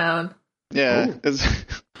named town. yeah. It's,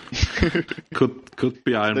 Could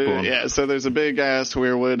be Ironborn. yeah, so there's a big ass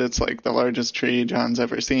weirwood. It's like the largest tree John's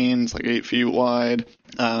ever seen. It's like 8 feet wide.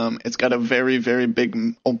 It's got a very, very big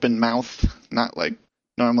open mouth. Not like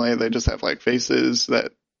normally they just have like faces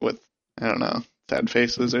that with, I don't know, sad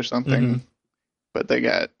faces or something. But they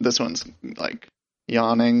got, this one's like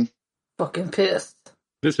yawning. Fucking pissed.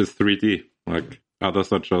 This is 3D. Like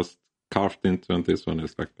others are just carved into, and this one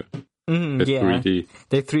is like a Yeah. 3D.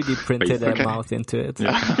 They 3D printed their Okay. mouth into it.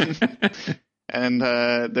 And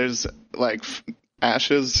there's like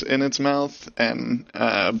ashes in its mouth and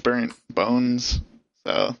burnt bones.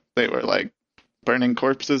 So they were like burning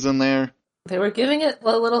corpses in there. They were giving it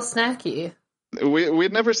a little snacky.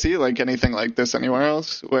 We'd never see like anything like this anywhere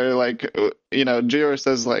else, where like, you know, Gior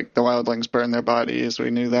says like the wildlings burn their bodies. We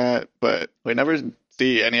knew that, but we never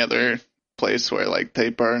see any other place where like they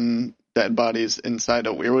burn dead bodies inside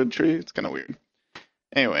a weirwood tree. It's kind of weird.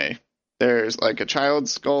 Anyway, there's like a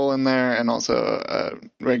child's skull in there and also a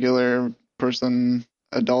regular person,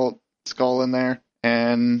 adult skull in there,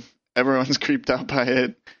 and everyone's creeped out by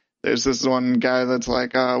it. There's this one guy that's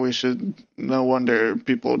like, we should, no wonder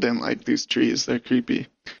people didn't like these trees. They're creepy.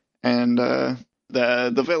 And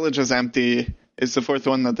the village is empty. It's the 4th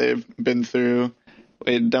one that they've been through.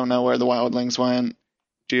 We don't know where the wildlings went.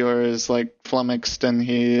 Gior is like flummoxed, and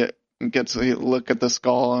he gets a look at the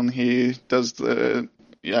skull, and he does the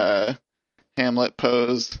Hamlet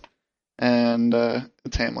pose. And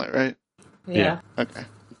it's Hamlet, right? Yeah. Okay.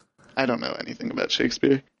 I don't know anything about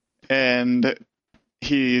Shakespeare. And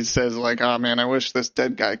he says, like, oh man, I wish this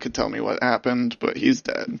dead guy could tell me what happened, but he's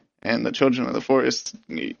dead. And the children of the forest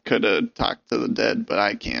could have talked to the dead, but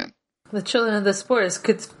I can't. The children of the forest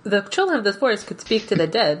could speak to the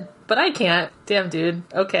dead, but I can't. Damn, dude.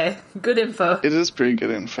 Okay. Good info. It is pretty good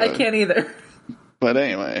info. I can't either. But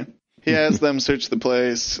anyway, he has them search the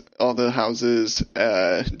place, all the houses.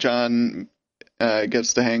 John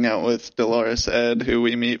gets to hang out with Dolores Ed, who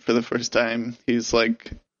we meet for the first time. He's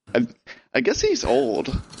like, I guess he's old.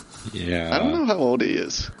 Yeah. I don't know how old he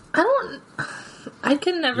is. I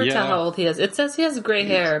can never tell how old he is. It says he has gray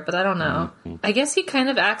hair, but I don't know. I guess he kind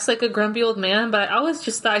of acts like a grumpy old man, but I always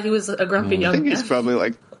just thought he was a grumpy young man. I think he's probably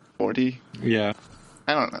like 40. Yeah.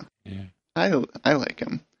 I don't know. Yeah. I like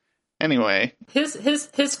him. Anyway.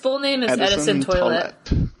 His full name is Edison Toilet.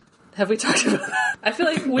 Have we talked about that? I feel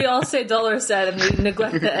like we all say Dolores Ed and we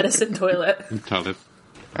neglect the Edison Toilet. Toilet.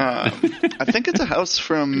 I think it's a house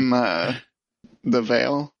from The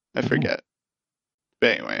Vale. I forget.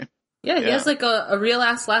 But anyway. Yeah, he has like a real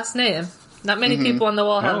ass last name. Not many people on the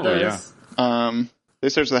wall have those. Yeah. They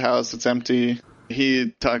search the house. It's empty.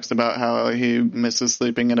 He talks about how he misses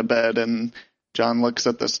sleeping in a bed, and John looks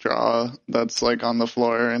at the straw that's like on the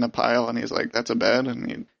floor in a pile, and he's like, "That's a bed?"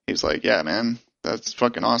 And he's like, "Yeah, man, that's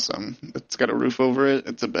fucking awesome. It's got a roof over it.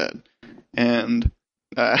 It's a bed." And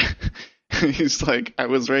he's like, "I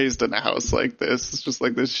was raised in a house like this. It's just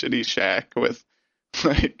like this shitty shack with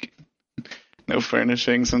like no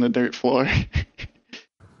furnishings and a dirt floor."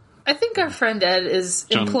 I think our friend Ed is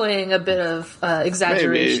employing a bit of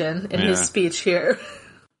exaggeration in his speech here.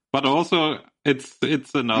 But also, it's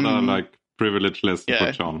another like privilege lesson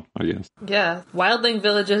for John, I guess. Yeah, wildling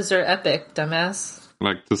villages are epic, dumbass.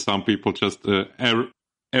 Like to some people, just a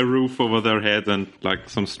roof over their head and like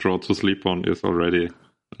some straw to sleep on is already a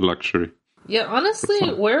luxury. Yeah,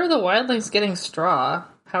 honestly, where are the wildlings getting straw?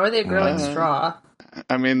 How are they growing straw?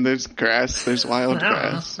 I mean, there's grass. There's wild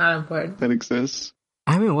grass. Not important. That exists.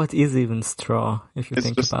 I mean, what is even straw, if you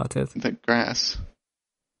think about it? The grass.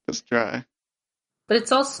 It's dry. But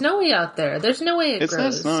it's all snowy out there. There's no way it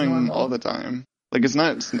grows. It's not snowing all the time. Like, it's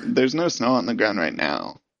not... There's no snow on the ground right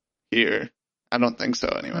now. Here. I don't think so,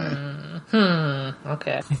 anyway.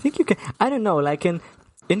 Okay. I think you can... I don't know, like in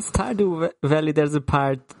Stardew Valley, there's a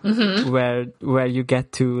part where you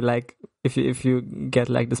get to, like... If you get,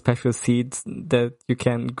 like, the special seeds that you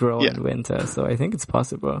can grow in winter. So I think it's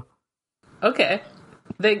possible. Okay.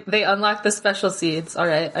 They unlock the special seeds. All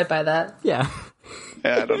right, I buy that. Yeah.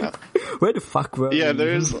 Yeah, I don't know. Where the fuck were Yeah,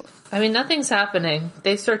 there's... I mean, nothing's happening.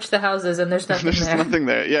 They search the houses and there's nothing there. There's nothing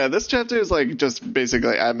there. Yeah, this chapter is like just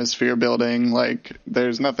basically atmosphere building. Like,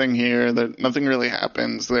 there's nothing here. Nothing really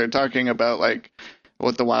happens. They're talking about like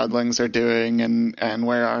what the wildlings are doing and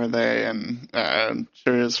where are they, and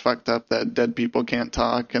sure is fucked up that dead people can't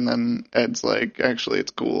talk. And then Ed's like, actually,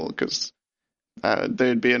 it's cool because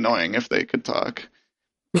they'd be annoying if they could talk.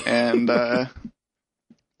 And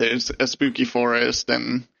there's a spooky forest,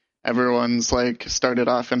 and everyone's like started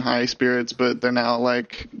off in high spirits, but they're now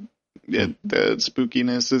like the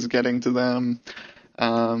spookiness is getting to them.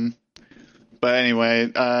 But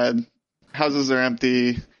anyway, houses are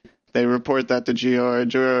empty. They report that to Gior.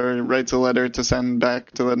 Gior writes a letter to send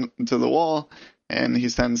back to the wall, and he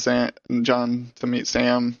sends John to meet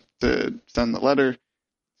Sam to send the letter.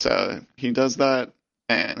 So he does that,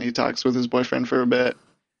 and he talks with his boyfriend for a bit,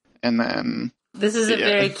 and then... This is a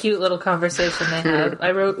very cute little conversation they have.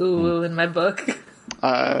 I wrote ooh in my book.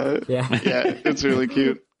 Yeah, it's really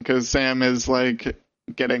cute, because Sam is like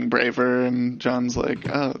getting braver, and John's like,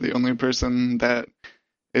 oh, the only person that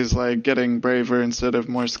is like getting braver instead of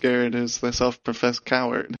more scared is the self-professed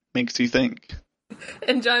coward. Makes you think.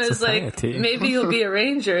 And John is like, maybe you'll be a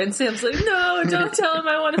ranger. And Sam's like, no, don't tell him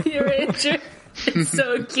I want to be a ranger. It's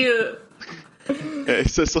so cute. Yeah,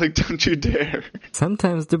 it's just like, don't you dare.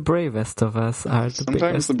 Sometimes the bravest of us are the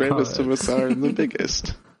Sometimes the bravest of us are the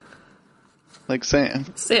biggest. Like Sam.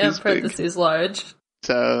 Sam, parentheses large.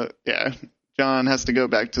 So, yeah. John has to go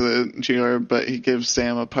back to the Gior, but he gives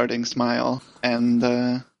Sam a parting smile. And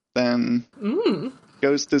then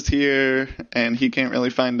Ghost is here, and he can't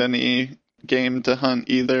really find any game to hunt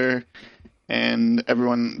either. And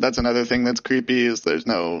everyone, that's another thing that's creepy, is there's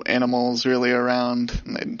no animals really around.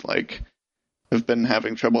 And they, like, have been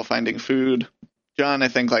having trouble finding food. John, I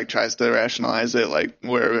think, like, tries to rationalize it, like,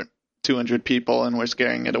 we're 200 people and we're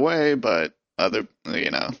scaring it away, but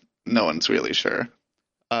no one's really sure.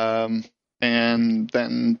 And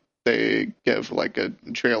then they give like a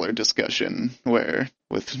trailer discussion with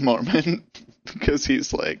Mormon, because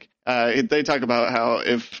he's like, they talk about how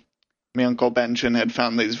if my Uncle Benjen had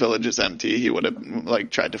found these villages empty, he would have like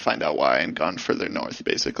tried to find out why and gone further north,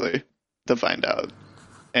 basically, to find out.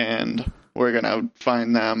 And we're gonna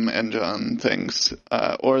find them, and John thinks,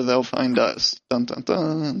 or they'll find us. Dun dun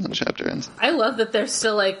dun. And the chapter ends. I love that they're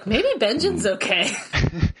still like, maybe Benjen's okay.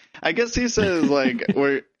 I guess he says like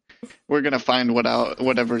we're gonna find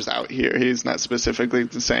whatever's out here. He's not specifically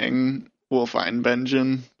saying we'll find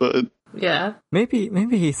Benjen, but yeah, maybe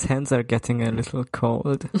his hands are getting a little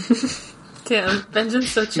cold. Damn,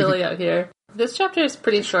 Benjamin's so chilly out here. This chapter is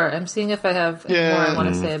pretty short. I'm seeing if I have any more I want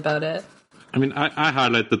to say about it. I mean, I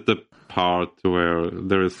highlighted the part where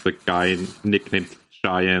there is a guy nicknamed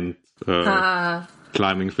Giant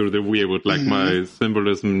climbing through the weirwood. Like my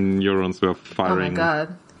symbolism neurons were Oh firing. my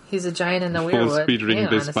god. He's a giant in the Full weirwood. speed reading Hang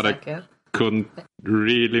on this, a but I second. couldn't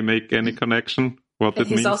really make any connection what it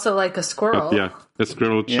He's means. also like a squirrel. But yeah, a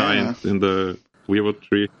squirrel giant in the weirwood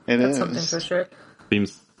tree That's something for sure.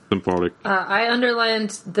 seems symbolic. I underlined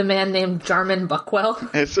the man named Jarman Buckwell.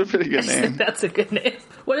 It's a pretty I good just think name. that's a good name.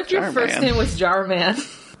 What if your Jarman. first name was Jarman?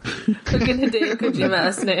 Fucking Hideo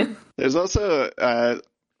Kojima-ass name. There's also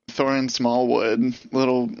Thorin Smallwood,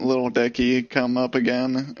 little Dicky, come up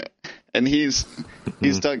again, and he's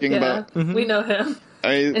talking Yeah, about. we know him.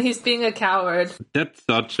 And he's being a coward. That's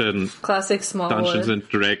such an Classic Smallwood. Dungeons and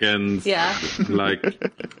Dragons, Yeah,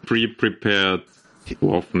 like pre-prepared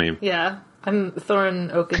dwarf name. yeah. I'm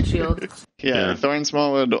Thorin Oakenshield. Yeah, Thorin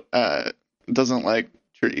Smallwood doesn't like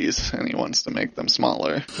trees, and he wants to make them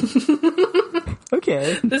smaller.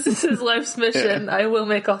 Okay. This is his life's mission. I will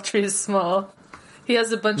make all trees small. He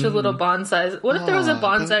has a bunch of little bonsais. What if there was a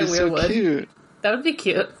bonsai That'd be weirwood? so cute. That would be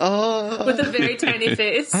cute. Oh, With a very tiny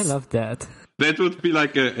face. I love that. That would be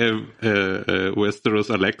like a Westeros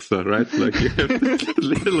Alexa, right? Like you have this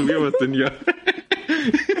little weird in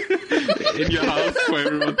your house for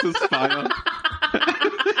everyone to spy on.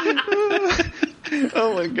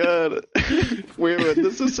 oh my god. Weirwood,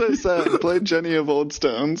 this is so sad. Play Jenny of Old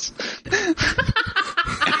Stones.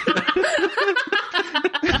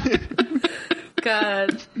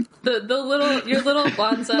 God. Your little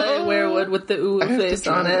bonsai weirwood with the ooh face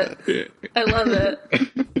on it. I love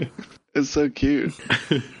it. It's so cute.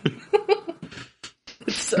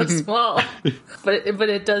 It's so small. But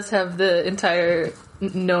it does have the entire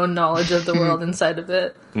known knowledge of the world inside of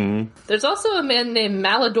it. There's also a man named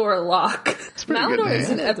Malador Locke. pretty good Malador is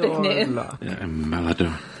an epic name. Yeah,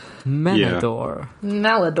 Malador. Melador.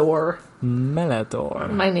 Malador.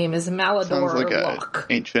 Melador. My name is Malador Sounds like an Locke.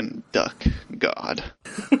 ancient duck god.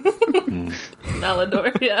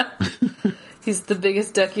 Malador, yeah. He's the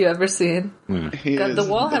biggest duck you ever seen. He God, is the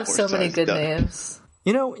wall have so many horse-sized good duck. names.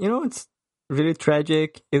 You know what's really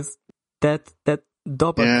tragic is that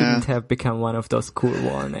Dobber couldn't have become one of those cool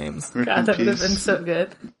wall names. Rip God, in that would have peace. been so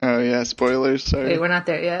good. Oh yeah, spoilers, sorry. Wait, we're not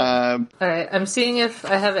there yet. Alright, I'm seeing if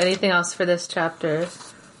I have anything else for this chapter.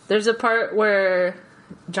 There's a part where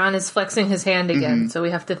John is flexing his hand again, so we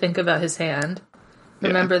have to think about his hand.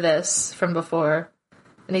 Remember this from before.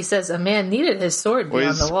 And he says, a man needed his sword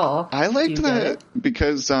beyond the wall. I Do liked you get that it?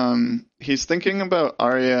 because he's thinking about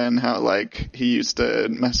Arya and how like he used to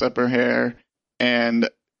mess up her hair, and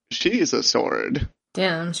she's a sword.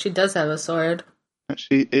 Damn, she does have a sword.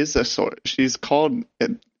 She is a sword. She's called.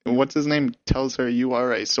 What's his name? Tells her you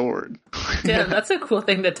are a sword. Damn, that's a cool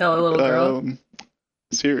thing to tell a little girl.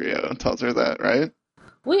 Sirio tells her that, right?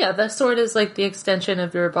 Well, yeah, the sword is like the extension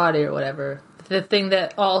of your body or whatever. The thing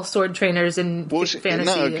that all sword trainers in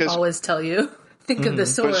fantasy always tell you. Think of the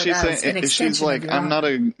sword But as an extension she's like, of your I'm not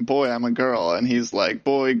arm. a boy, I'm a girl, and he's like,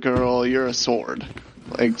 boy, girl, you're a sword.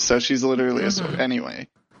 Like, so she's literally a sword. Anyway,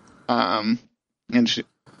 and she.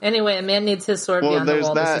 Anyway, a man needs his sword Well, beyond the there's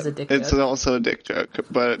wall. that. This is a dick It's joke. also a dick joke,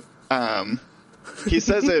 but he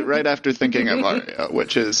says it right after thinking of Arya,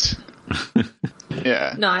 which is,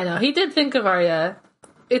 yeah. No, I know. He did think of Arya.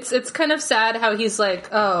 It's kind of sad how he's like,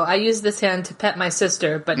 oh, I used this hand to pet my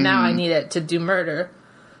sister, but now I need it to do murder.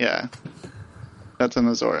 Yeah. That's an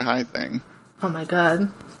Azor Ahai thing. Oh my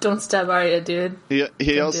god. Don't stab Arya, dude.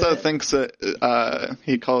 He also it. thinks that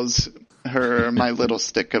he calls her my little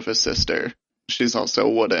stick of a sister. She's also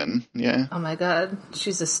wooden, yeah. Oh my god.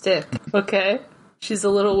 She's a stick. Okay. She's a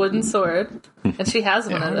little wooden sword. And she has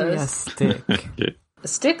one of Arya those. stick. A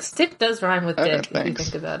stick does rhyme with Okay, dick, if you thanks.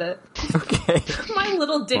 think about it. Okay. My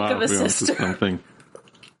little dick Wow, of a we onto sister. something.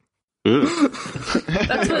 Ugh.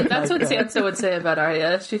 That's what Sansa would say about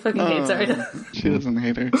Arya. She fucking hates Arya. She doesn't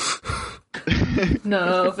hate her.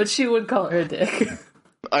 No, but she would call her a dick.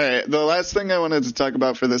 Alright, the last thing I wanted to talk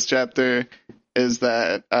about for this chapter is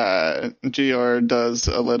that Gior does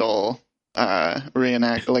a little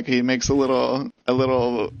reenact, like he makes a little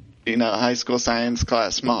high school science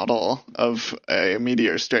class model of a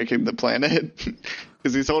meteor striking the planet.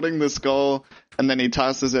 Because he's holding the skull, and then he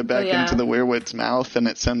tosses it back into the weirwood's mouth, and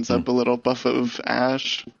it sends up a little puff of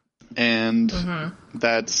ash. And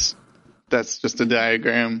that's just a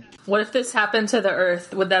diagram. What if this happened to the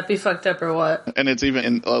Earth? Would that be fucked up or what? And it's even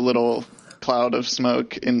in a little cloud of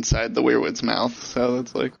smoke inside the weirwood's mouth, so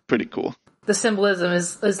that's like pretty cool. The symbolism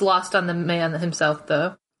is lost on the man himself,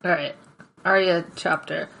 though. All right, Arya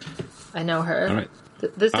chapter. I know her. All right.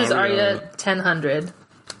 This is Arya 1000.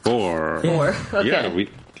 4. Okay. Yeah, we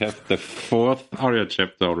have the 4th Arya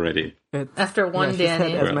chapter already. After one she's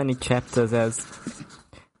Danny. had as many chapters as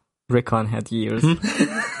Rickon had years.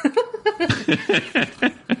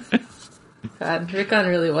 God, Rickon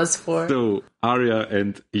really was 4. So Arya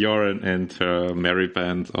and Yoren and her merry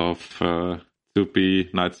band of to-be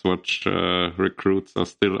Night's Watch recruits are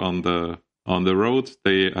still on the road.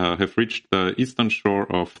 They have reached the eastern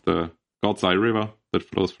shore of the God's Eye River that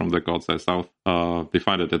flows from the God's Eye south. They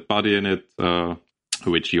find a dead body in it,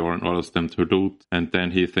 which Yoren orders them to loot. And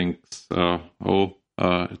then he thinks,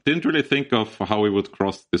 didn't really think of how he would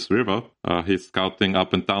cross this river. He's scouting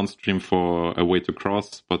up and downstream for a way to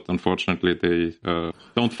cross, but unfortunately they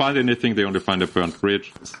don't find anything. They only find a burnt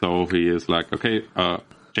bridge. So he is like, okay,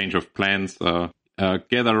 change of plans.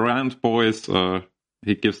 Gather around, boys.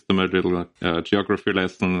 He gives them a little geography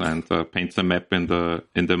lesson and paints a map in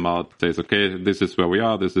the mud. Says, okay, this is where we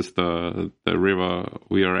are. This is the river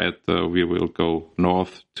we are at. We will go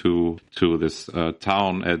north to this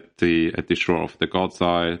town at the shore of the God's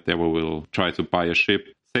Eye. There we will try to buy a ship,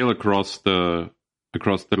 sail across the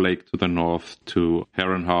lake to the north to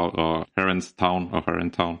Herontown,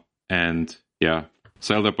 and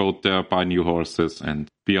sail the boat there, buy new horses, and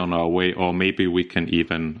be on our way. Or maybe we can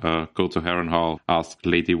even go to Harrenhal, ask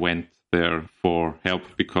Lady Went there for help,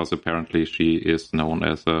 because apparently she is known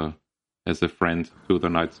as a friend to the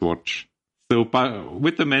Night's Watch. So,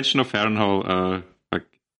 with the mention of Harrenhal,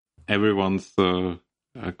 everyone's going,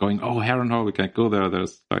 oh, Harrenhal, we can't go there.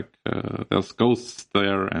 There's ghosts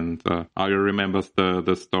there, and Arya remembers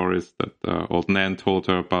the stories that old Nan told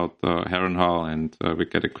her about Harrenhal, and we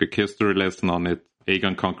get a quick history lesson on it.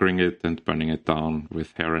 Aegon conquering it and burning it down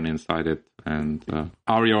with Harren inside it. And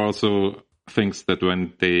Arya also thinks that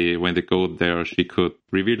when they go there, she could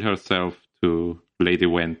reveal herself to Lady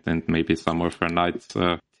Went, and maybe some of her knights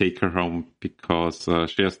take her home, because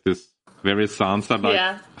she has this very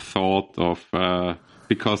Sansa-like thought of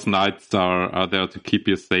because knights are there to keep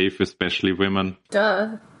you safe, especially women.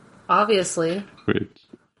 Duh. Obviously.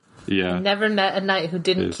 Yeah. Never met a knight who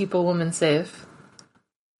didn't keep a woman safe.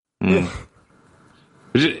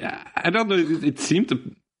 I don't know. It seemed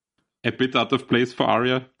a bit out of place for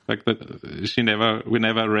Arya. Like that, we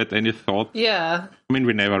never read any thoughts. Yeah. I mean,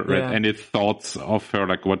 we never read any thoughts of her,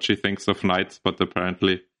 like what she thinks of knights. But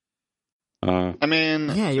apparently, I mean,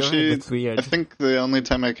 it's weird. I think the only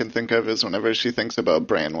time I can think of is whenever she thinks about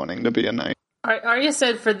Bran wanting to be a knight. Arya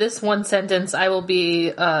said, "For this one sentence, I will be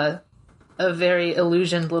a very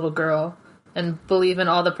illusioned little girl." And believe in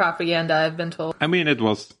all the propaganda I've been told. I mean, it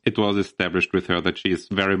was established with her that she is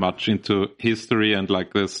very much into history and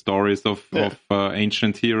like the stories of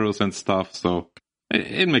ancient heroes and stuff. So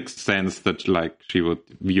it makes sense that like she would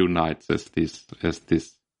view knights as these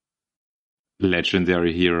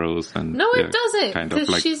legendary heroes. And no, it doesn't, because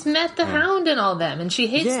like, she's met the Hound and all them, and she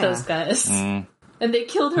hates those guys. And they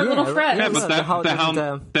killed her little friends. Yeah, but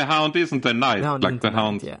the Hound isn't a knight. The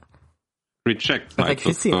Hound. Reject but like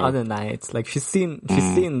she's seen other knights, like she's seen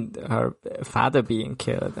her father being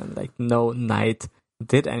killed, and like no knight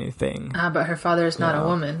did anything. But her father is not a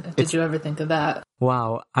woman. Did you ever think of that?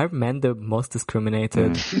 Wow, are men the most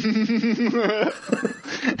discriminated?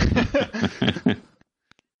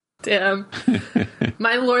 Damn,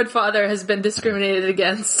 my Lord Father has been discriminated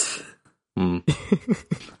against.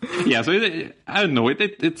 Yeah, so I don't know.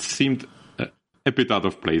 It seemed a bit out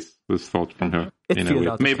of place, this thought from her.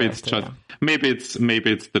 Maybe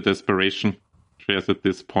it's the desperation she has at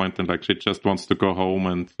this point, and like she just wants to go home,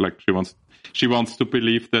 and like she wants to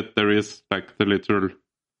believe that there is like the literal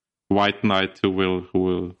White Knight who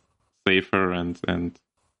will save her and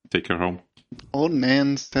take her home. Old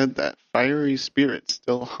Nan said that fiery spirit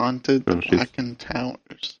still haunted the blackened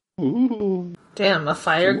towers. Ooh. Damn, a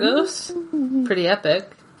fire ghost? Pretty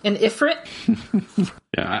epic. An Ifrit?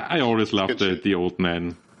 Yeah, I always loved the old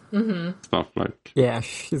man stuff. Like, yeah,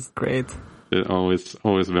 she's great. Always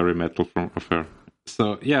very metal of her.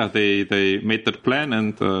 So yeah, they made that plan,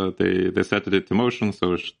 and they set it into motion.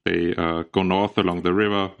 So they go north along the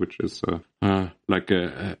river, which is like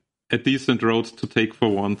a decent road to take for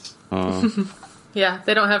once. Yeah,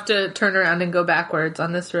 they don't have to turn around and go backwards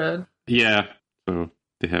on this road. Yeah, so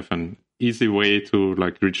they have an easy way to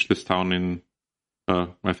like reach this town in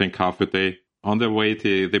I think half a day. On their way,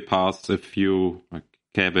 they pass a few like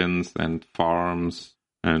cabins and farms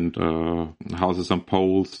and houses on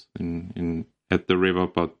poles at the river,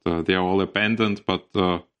 but they are all abandoned, but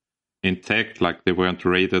intact. Like they weren't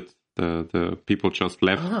raided. The people just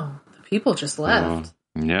left. Oh, the people just left.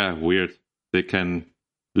 Yeah, weird. They can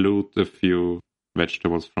loot a few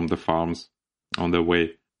vegetables from the farms on their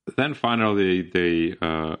way. then finally they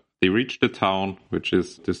reach the town, which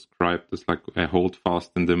is described as like a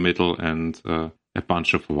holdfast in the middle and a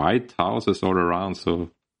bunch of white houses all around.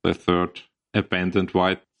 So the third abandoned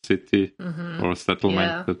white city or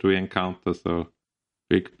settlement that we encounter. So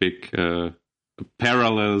big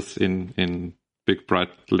parallels in big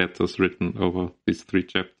bright letters written over these 3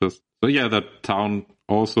 chapters. So yeah, that town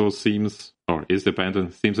also seems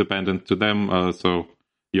abandoned to them. So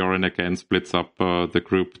Yoren again splits up the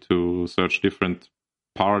group to search different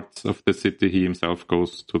parts of the city. He himself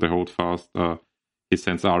goes to the holdfast. He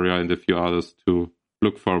sends Arya and a few others to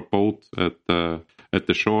look for a boat at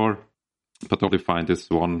the shore, but all they find is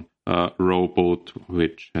one rowboat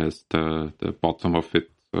which has the bottom of it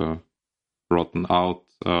rotten out.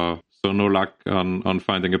 So no luck on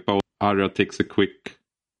finding a boat. Arya takes a quick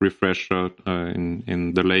refresher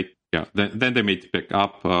in the lake. Yeah, then they meet back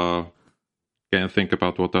up. Can think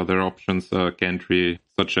about what other options. Gendry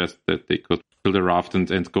suggests that they could build a raft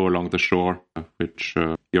and go along the shore, which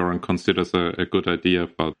Yoren considers a good idea.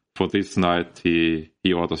 But for this night, he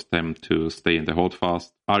orders them to stay in the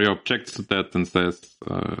holdfast. Arya objects to that and says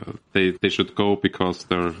they should go because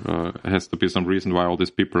there has to be some reason why all these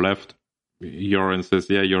people left. Yoren says,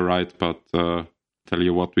 "Yeah, you're right, but tell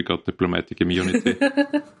you what, we got diplomatic immunity."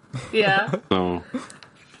 Yeah. So.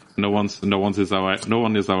 No one is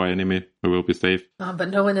our enemy. We will be safe. But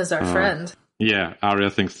no one is our friend. Yeah, Arya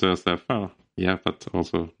thinks to herself, "Oh, yeah, but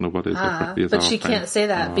also nobody is our friend." But she can't say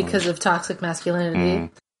that because of toxic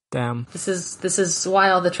masculinity. Damn. This is why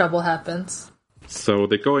all the trouble happens. So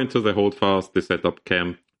they go into the holdfast. They set up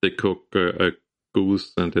camp. They cook a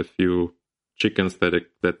goose and a few chickens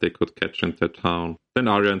that they could catch in the town. Then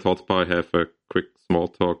Arya and Hot Pie have a quick small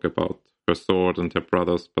talk about her sword and her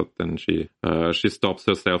brothers, but then she stops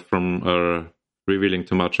herself from revealing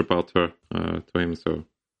too much about her to him. So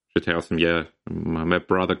she tells him, "Yeah, my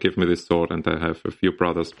brother gave me this sword, and I have a few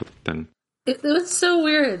brothers." But then it was so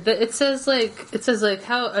weird that it says like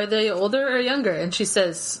how are they, older or younger? And she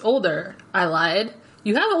says older. I lied.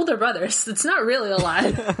 You have older brothers. It's not really a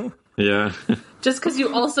lie. Yeah. Just because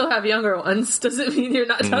you also have younger ones doesn't mean you're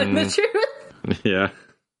not telling the truth. Yeah.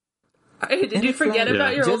 Hey, did you forget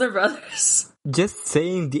about your older brothers? Just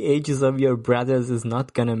saying the ages of your brothers is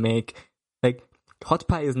not gonna make, like, Hot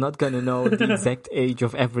Pie is not gonna know the exact age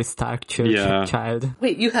of every Stark child.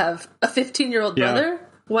 Wait, you have a 15-year-old brother?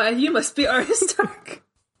 Why, you must be Arya Stark.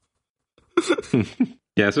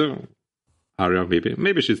 Yeah, so Arya,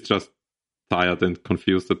 maybe she's just tired and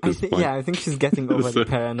confused at this point. Yeah, I think she's getting overly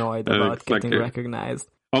paranoid about getting recognized.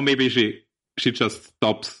 Or maybe she just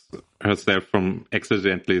stops herself from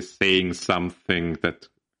accidentally saying something that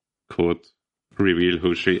could reveal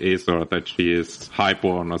who she is, or that she is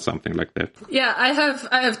highborn or something like that. Yeah, I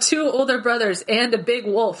have 2 older brothers and a big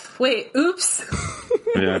wolf. Wait, oops.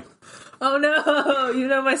 Yeah. Oh no, you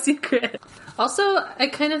know my secret. Also, I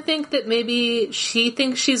kind of think that maybe she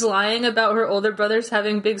thinks she's lying about her older brothers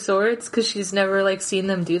having big swords because she's never like seen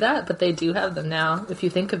them do that, but they do have them now, if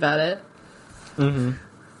you think about it. Mm-hmm.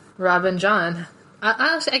 Robb and Jon.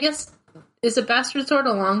 I guess, is a bastard sword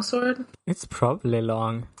a long sword? It's probably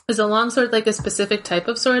long. Is a long sword like a specific type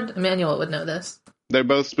of sword? Emmanuel would know this. They're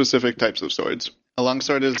both specific types of swords. A long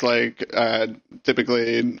sword is like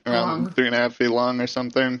typically around 3.5 feet long or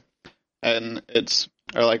something, and it's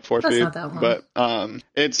like 4 feet. Not that long. But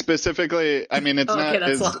it's specifically, I mean, it's not.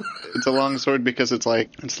 It's a long sword because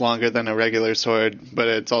it's longer than a regular sword, but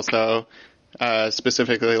it's also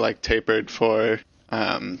specifically like tapered for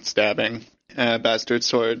stabbing. Bastard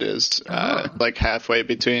sword is like halfway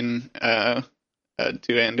between a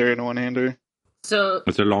two-hander and a one-hander. So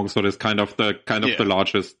a long sword is kind of the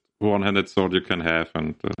largest one-handed sword you can have,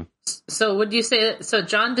 and so would you say so?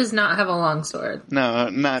 Jon does not have a long sword. No,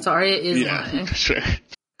 not. Sorry, it is lying. Sure.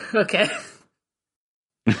 Okay.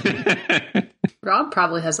 Robb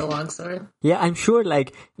probably has a long sword. Yeah, I'm sure,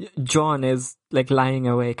 like, Jon is, like, lying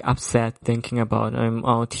awake, upset, thinking about, I'm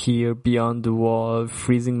out here beyond the wall,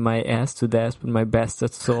 freezing my ass to death with my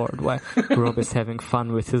bastard sword, while Robb is having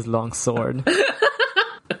fun with his long sword.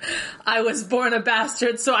 I was born a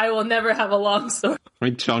bastard, so I will never have a long sword. I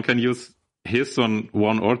mean, Jon can use his on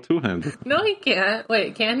one or two-handed. No, he can't.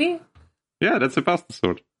 Wait, can he? Yeah, that's a bastard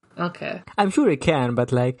sword. Okay. I'm sure he can,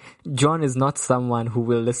 but, like, Jon is not someone who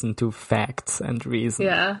will listen to facts and reason.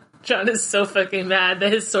 Yeah. Jon is so fucking mad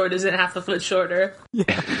that his sword isn't half a foot shorter.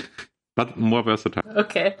 Yeah. But more versatile.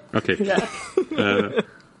 Okay. Yeah.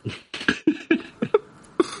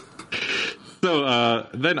 So,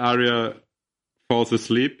 then Arya falls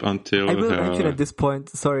asleep until I will mention at this point,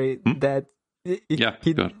 sorry, that...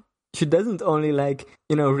 Go she doesn't only like,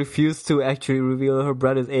 refuse to actually reveal her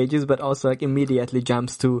brother's ages, but also like immediately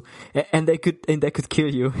jumps to, and they could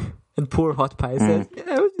kill you. And poor Hot Pie says,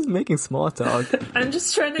 I was just making small talk. I'm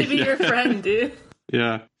just trying to be your friend, dude.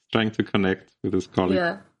 Yeah, trying to connect with his colleague.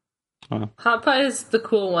 Yeah. Hot Pie is the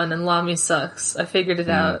cool one, and Lamy sucks. I figured it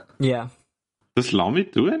out. Yeah. Does Lamy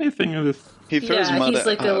do anything in this? He throws mud he's at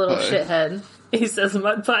like a Hot little Pie. shithead. He says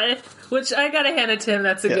mud pie, which I gotta hand it to him.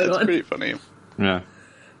 That's a good It's one. pretty funny. Yeah.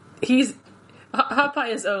 Hot Pie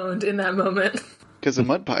is owned in that moment. Because the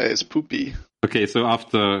mud pie is poopy. Okay, so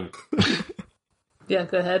after Yeah,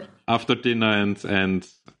 go ahead. after dinner and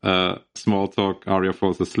small talk, Arya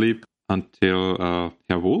falls asleep until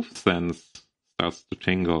her wolf sense starts to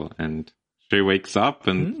tingle, and she wakes up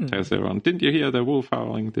and tells everyone, "Didn't you hear the wolf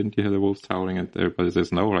howling? Didn't you hear the wolves howling?" And everybody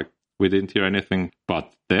says, "No, like we didn't hear anything."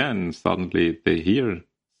 But then suddenly they hear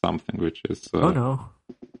something, which is Oh no.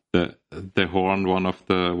 the horn. One of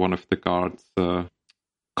the guards,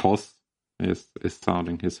 Kos, is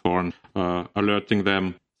sounding his horn, alerting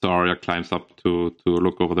them. So Arya climbs up to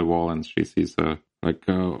look over the wall, and she sees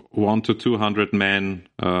 100 to 200 men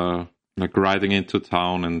like riding into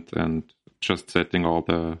town and just setting all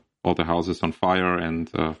the houses on fire. And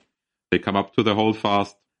they come up to the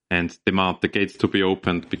holdfast and demand the gates to be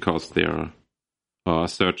opened because they're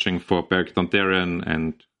searching for Beric Dondarrion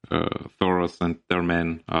and Thoros and their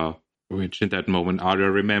men. Which in that moment Arya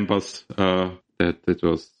remembers that it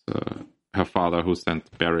was her father who sent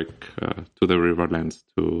Beric to the Riverlands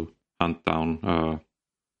to hunt down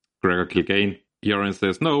Gregor Clegane. Yoren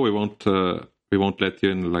says, "No, we won't let you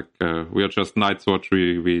in. Like we are just Night's Watch.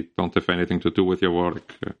 We don't have anything to do with your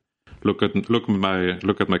work. Look at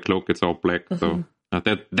my cloak. It's all black. So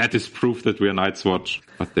that is proof that we are Night's Watch."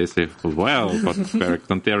 But they say, "Well, but Beric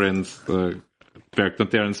Dondarrion's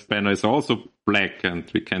banner is also black, and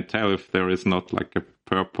we can tell if there is not like a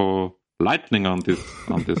purple lightning on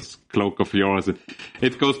this cloak of yours."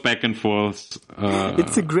 It goes back and forth.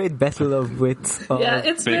 It's a great battle of wits. Yeah,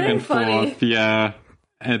 it's back very and funny. forth. Yeah,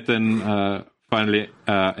 and then finally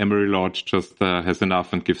Emery Lodge just has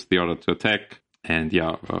enough and gives the order to attack. And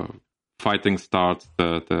fighting starts.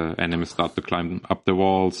 The enemies start to climb up the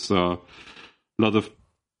walls. A lot of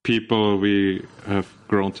people we have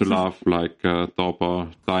grown to love, like Dauber,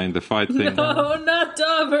 die in the fighting. No, not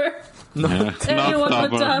Dauber. Yeah, Anyone not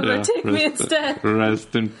but Dauber, take me instead.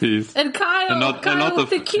 Rest in peace. And Kyle, Kyle with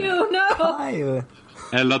the Q, no. Kyle.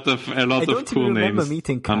 A lot of don't cool even remember names.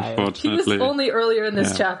 meeting Kyle. He Unfortunately, was only earlier in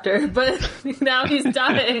this chapter, but now he's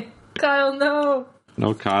dying. Kyle, no.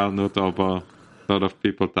 no Kyle, no Dauber. A lot of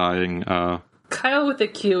people dying. Kyle with a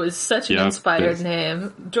Q is such an Yeah, inspired yes.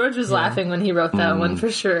 name. George was laughing when he wrote that one for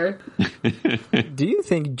sure. Do you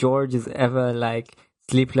think George is ever like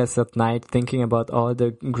sleepless at night thinking about all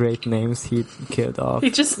the great names he killed off? He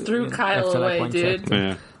just threw Kyle after, like, away, one dude. chapter?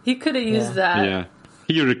 Yeah, He could have used that. yeah.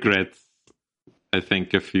 He regrets, I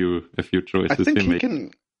think, a few I choices think he he made,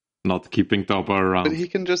 can, not keeping Dauber around. but he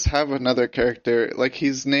can just have another character. Like he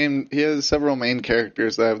has several main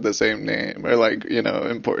characters that have the same name, or like,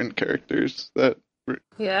 important characters that.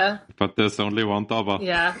 Yeah. But there's only one Dauber.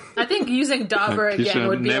 Yeah. I think using Dauber Like, he again should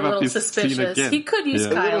would be a never little be seen suspicious. again. He could use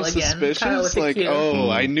Yeah. A Kyle little again. suspicious, Kyle with a like, Q.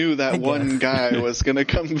 I knew that guess. one guy was gonna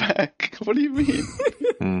come back. What do you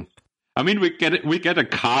mean? I mean, we get a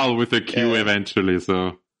Carl with a Q Yeah. eventually,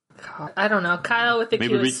 so I don't know. Kyle with the Maybe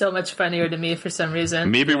Q we- is so much funnier to me for some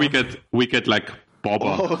reason. maybe we get like Bobber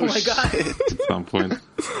Oh, my God. shit. at some point.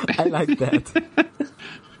 I like that.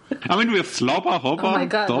 I mean, we have Slobber, Hobber, Oh my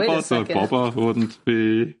God, wait a Dauber, so second. Bobber wouldn't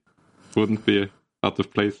be out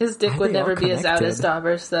of place. His dick Are would they all never be as out as connected?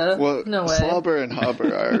 Dauber's, though. Well, No way. Slobber and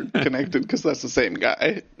Hobber are connected because that's the same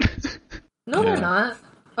guy. No, they're not.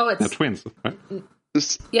 Oh, They're it's... twins, right?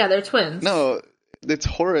 Yeah, they're twins. No, it's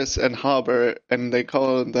Horace and Hobber, and they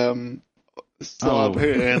call them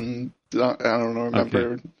Slobber and I don't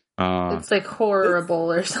remember. Okay. It's like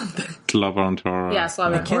horrible or something. Slobber and Horror. Yeah,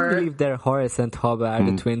 Slobber I and can't Horror. believe they're Horace and Hobber are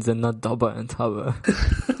the twins and not Dauber and Hobber.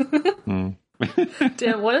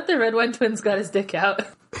 Damn, what if the Red Wine twins got his dick out?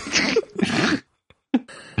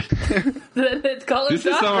 Then they'd call him This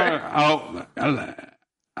is Dauber.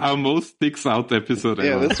 our most dicks out episode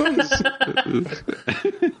Yeah, ever. this one's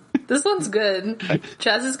This one's good.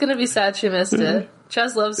 Chaz is gonna be sad she missed it.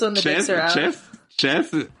 Chaz loves when the dicks are out.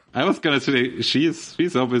 Chess. I was gonna say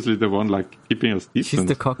she's obviously the one like keeping us decent. She's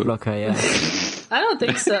the cock blocker, yeah. I don't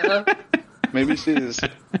think so. maybe she's.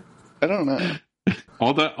 I don't know.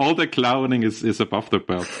 All the clowning is above the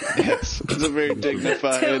belt. Yes, it's a very Tim,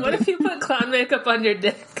 dignified. what if you put clown makeup on your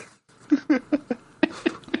dick?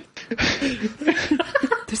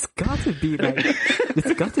 There's gotta to be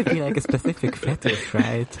like a specific fetish,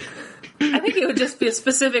 right? I think it would just be a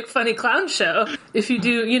specific funny clown show if you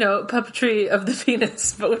do, puppetry of the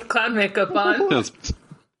penis, but with clown makeup on. There's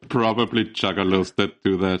probably juggalos that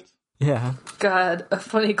do that. Yeah. God, a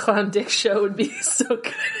funny clown dick show would be so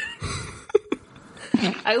good.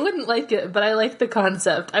 I wouldn't like it, but I like the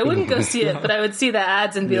concept. I wouldn't go see it, but I would see the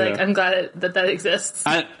ads and be like, I'm glad that exists.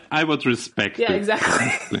 I would respect it. Yeah,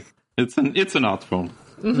 exactly. It's an art form.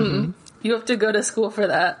 Mm-hmm. You have to go to school for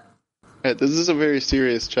that. Right, this is a very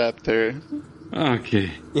serious chapter.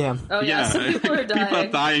 Okay. Yeah. Oh yeah, some people are dying. People are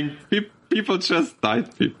dying. People just died.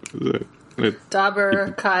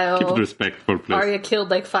 Dauber, Kyle. Keep respectful, please. Arya killed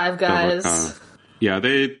like 5 guys. Yeah,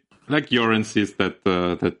 they Yoren sees that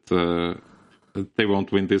they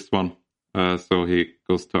won't win this one, so he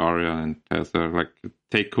goes to Arya and tells her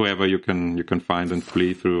take whoever you can find and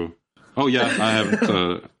flee through. Oh yeah,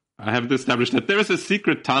 I haven't established that there is a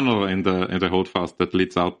secret tunnel in the Holdfast that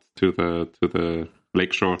leads out to the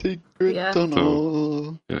lakeshore. Secret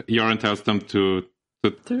tunnel. So Yoren tells them to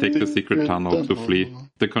take the secret tunnel to flee.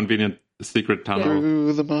 The convenient secret tunnel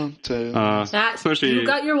through the mountain. So you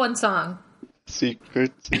got your one song.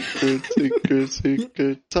 Secret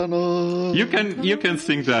tunnel. You can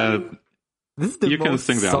sing that. This is the can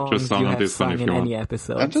sing the outro song on this one if you want. Any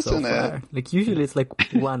episode I'm just so far. Like usually it's like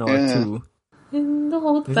 1 or 2. In the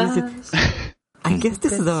Holdfast. I guess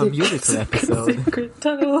this is our musical episode. Secret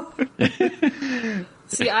tunnel.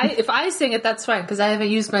 See, if I sing it, that's fine because I haven't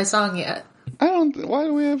used my song yet. Why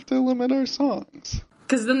do we have to limit our songs?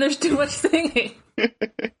 Because then there's too much singing.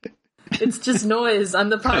 It's just noise on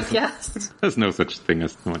the podcast. There's no such thing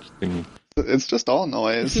as too much singing. It's just all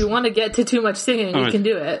noise. If you want to get to too much singing, we can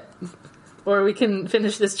do it. Or we can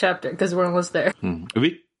finish this chapter because we're almost there.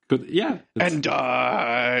 We could, yeah. And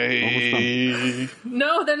die.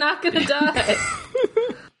 No, they're not going to die.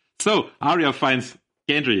 So, Arya finds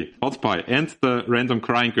Gendry, Hot Pie, and the random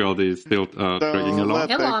crying girl that is still dragging along.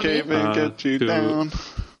 Don't let the cave-in get you down.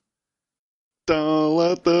 Don't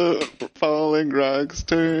let the falling rocks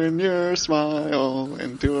turn your smile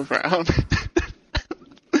into a frown.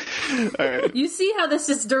 All right. You see how this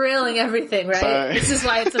is derailing everything, right? Sorry. This is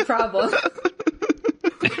why it's a problem.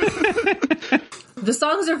 The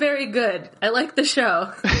songs are very good. I like the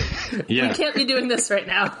show. Yeah. We can't be doing this right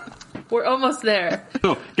now. We're almost there.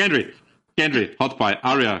 So, Gendry, Hot Pie,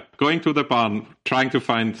 Arya, going to the barn, trying to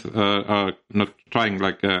find,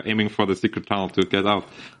 aiming for the secret tunnel to get out.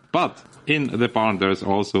 But in the barn, there's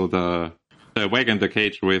also the wagon, the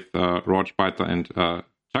cage with Roach, Biter, and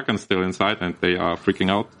Chakan still inside, and they are freaking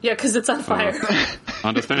out. Yeah, because it's on fire.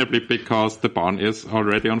 Understandably, because the barn is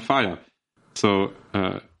already on fire. So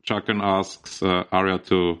Chakan asks Arya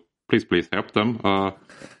to please help them.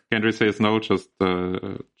 Gendry says no, just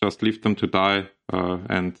leave them to die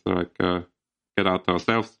and get out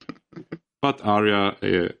ourselves. But Arya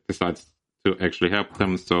decides to actually help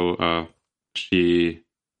them, so she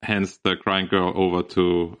hands the crying girl over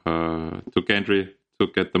to Gendry to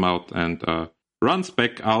get them out, and runs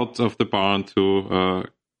back out of the barn to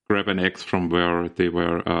grab an axe from where they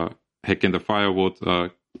were hacking the firewood,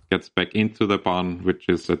 gets back into the barn, which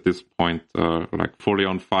is at this point fully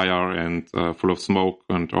on fire and full of smoke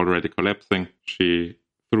and already collapsing. She,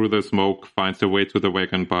 through the smoke, finds her way to the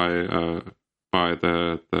wagon by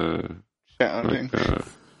the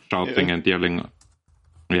shouting and yelling.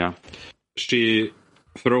 Yeah. She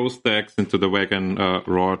throws the axe into the wagon.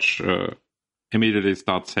 Roach immediately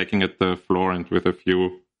starts hacking at the floor, and with a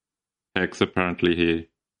few hacks, apparently he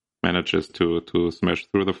manages to smash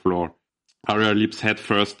through the floor. Arya leaps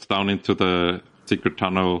headfirst down into the secret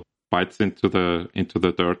tunnel, bites into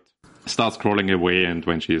the dirt, starts crawling away, and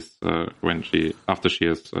after she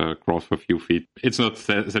has crawled for a few feet, it's not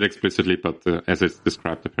said explicitly, but as it's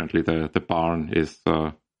described, apparently the barn is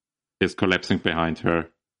collapsing behind her,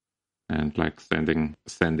 and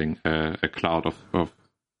sending a cloud of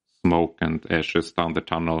smoke and ashes down the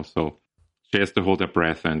tunnel. So she has to hold her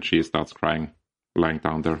breath, and she starts crying, lying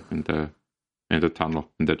down there in the tunnel,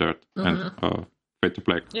 in the dirt, and fade to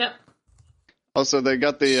black. Yep. Also, they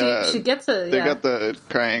got the she gets got the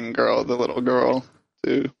crying girl, the little girl,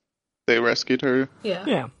 too. They rescued her.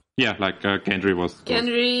 Yeah. Yeah, Gendry was...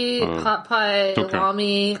 Hot Pie,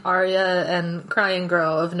 Lamy, Arya, and Crying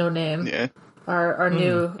Girl of no name. Yeah. Our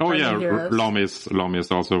new new heroes. Lamy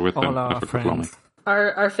is also with all them. our friends.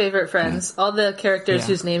 Our favorite friends. All the characters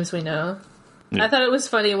whose names we know. Yeah. I thought it was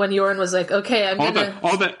funny when Yoren was like, "Okay, I'm gonna."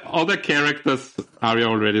 All the characters Arya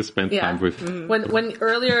already spent time with.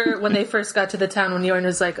 When they first got to the town, when Yoren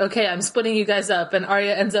was like, "Okay, I'm splitting you guys up," and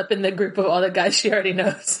Arya ends up in the group of all the guys she already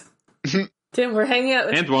knows. Tim, we're hanging out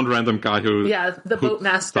with... And one random guy who the boat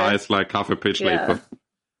master. dies like half a page later.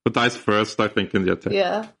 Who dies first, I think, in the attack.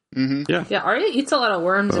 Yeah. Mm-hmm. Yeah, Arya eats a lot of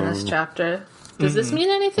worms in this chapter. Does this mean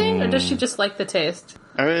anything, or does she just like the taste?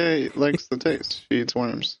 Arya likes the taste. She eats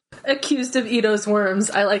worms. Accused of Ito's worms,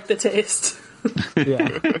 I like the taste. Yeah.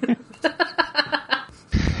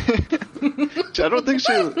 I don't think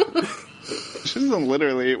she doesn't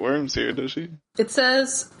literally eat worms here, does she? It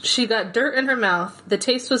says, she got dirt in her mouth. The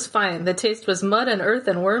taste was fine. The taste was mud and earth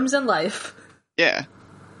and worms and life. Yeah.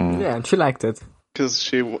 Yeah, and she liked it. Because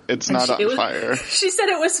it's not on fire. She said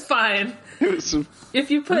it was fine.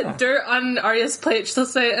 If you put dirt on Arya's plate, she'll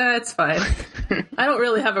say, it's fine. I don't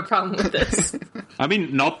really have a problem with this. I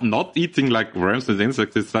mean, not eating like worms and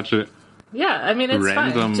insects is such a it's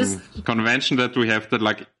random fine. convention that we have that,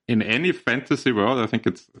 like, in any fantasy world, I think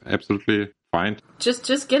it's absolutely fine.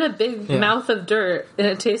 Just get a big mouth of dirt, and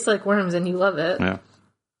it tastes like worms, and you love it. Yeah.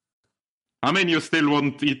 I mean, you still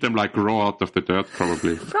wouldn't eat them like raw out of the dirt,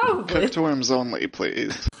 probably. Probably. Cooked worms only,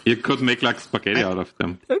 please. You could make like spaghetti out of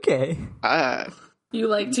them. Okay. You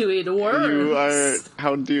like to eat worms.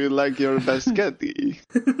 How do you like your biscotti?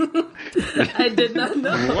 I did not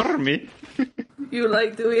know. Wormy. You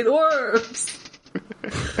like to eat worms.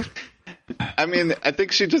 I mean, I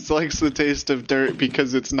think she just likes the taste of dirt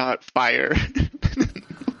because it's not fire.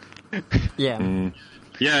 Yeah.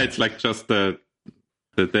 Yeah, it's like just the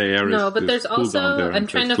air is... No, but there's cool also... down there. I'm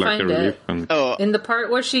trying to It's like find a it. relief and- Oh, In the part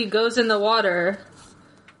where she goes in the water,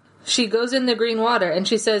 she goes in the green water, and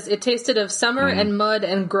she says it tasted of summer and mud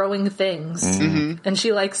and growing things. And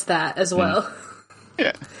she likes that as well.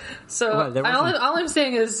 yeah. So Well, there wasn't- all I'm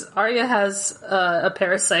saying is Arya has a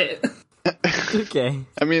parasite. Okay.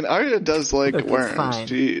 I mean, Arya does like Look, it's worms.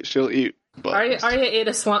 fine. She'll eat bugs. Arya ate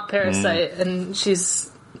a swamp parasite, and she's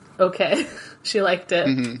okay. She liked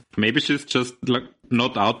it. Maybe she's just like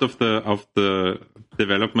not out of the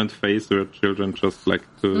development phase where children just like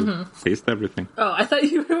to taste everything. Oh, I thought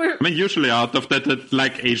you were. I mean, usually out of that at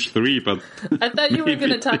like age 3, but I thought you were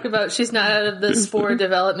going to talk about she's not out of the spore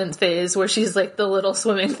development phase where she's like the little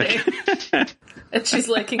swimming thing, and she's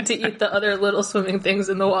liking to eat the other little swimming things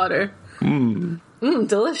in the water.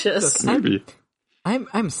 Delicious. maybe.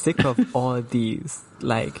 I'm sick of all these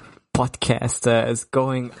like podcasters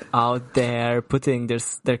going out there putting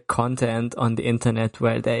their content on the internet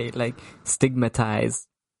where they like stigmatize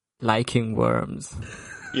liking worms.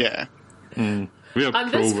 Yeah. We are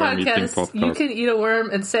On this pro-worm eating podcast, you podcast. can eat a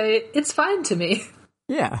worm and say it's fine to me,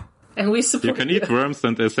 Yeah. and we You support can eat worms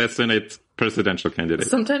and assassinate presidential candidates.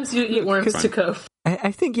 Sometimes you eat worms to Fine. cope.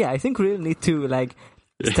 I think we really need to like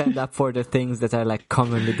stand up for the things that are like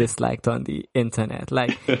commonly disliked on the internet.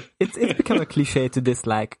 Like it's become a cliche to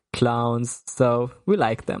dislike clowns, so we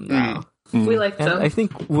like them now. We like And them. I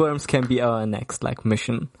think worms can be our next like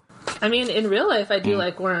mission. I mean, in real life, I do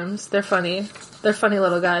like worms. They're funny. They're funny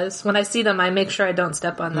little guys. When I see them, I make sure I don't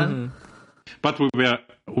step on them. But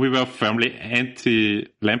we were firmly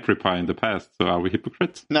anti-lamprey pie in the past, so are we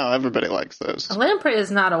hypocrites? No, everybody likes those. A lamprey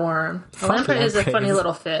is not a worm. A lamprey is a lampreys. funny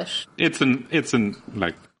little fish. It's an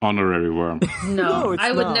like honorary worm. No, it's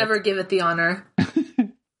I would not. never give it the honor.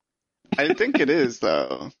 I think it is,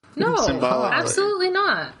 though. No, Symbolically. absolutely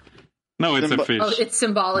not. No, it's a Symbo- fish. Oh, it's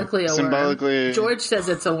symbolically a Symbolically- worm. George says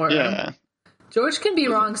it's a worm. Yeah. George can be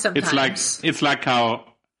wrong sometimes. It's like how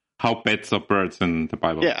pets are birds in the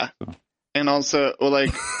Bible. Yeah. So. And also, well,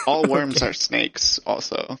 like, all worms are snakes,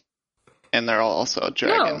 also. And they're also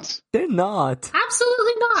dragons. They're not.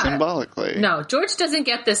 Absolutely not. Symbolically. No, George doesn't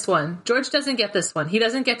get this one. George doesn't get this one. He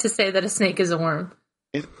doesn't get to say that a snake is a worm.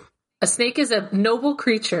 It- A snake is a noble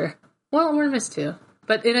creature. Well, a worm is too,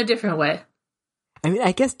 but in a different way. I mean,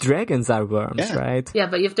 I guess dragons are worms, Yeah. right? Yeah,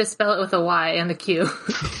 but you have to spell it with a Y and a Q.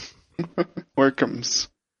 Workums.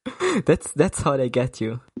 That's how they get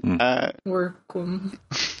you. Workum.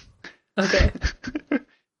 Okay.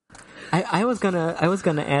 I was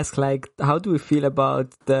gonna ask, like, how do we feel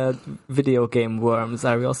about the video game worms?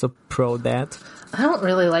 Are we also pro that? I don't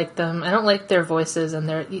really like them. I don't like their voices and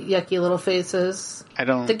their yucky little faces. I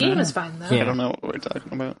don't. The game is fine, though. Yeah. I don't know what we're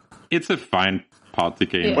talking about. It's a fine party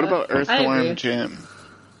game. Yeah. What about I Earthworm agree. Jim?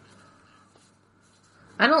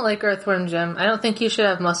 I don't like Earthworm Jim. I don't think he should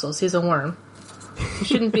have muscles. He's a worm. He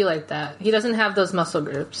shouldn't be like that. He doesn't have those muscle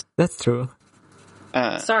groups. That's true.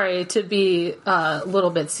 Sorry to be a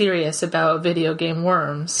little bit serious about video game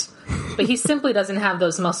worms, but he simply doesn't have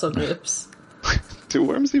those muscle groups. Do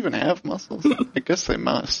worms even have muscles? I guess they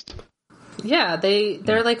must. Yeah,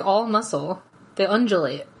 they're like all muscle. They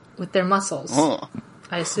undulate with their muscles, Oh,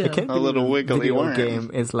 I assume. I can't A little believe wiggly video worm.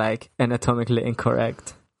 game is like anatomically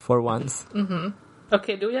incorrect for once.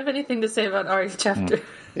 Okay, do we have anything to say about Ari's chapter?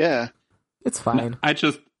 yeah. It's fine. I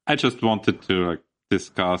just wanted to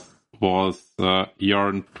discuss, was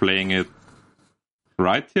Jorn playing it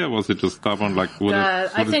right here? Was it just stubborn?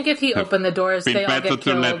 I think if he opened the doors, they all get killed.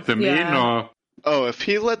 Better to let them in, or Oh, if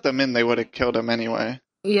he let them in, they would have killed him anyway.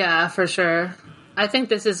 Yeah, for sure. I think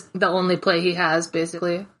this is the only play he has,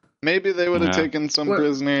 basically. Maybe they would have taken some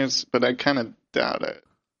prisoners, but I kind of doubt it.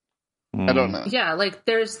 I don't know. Yeah,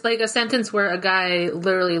 there's a sentence where a guy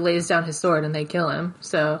literally lays down his sword and they kill him,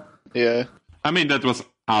 so... Yeah. I mean, that was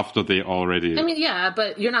after they already... I mean, yeah,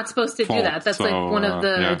 but you're not supposed to do that. That's one of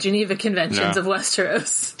the Geneva Conventions of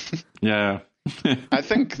Westeros. Yeah. I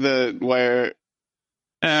think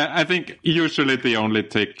I think usually they only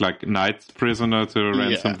take knights prisoner to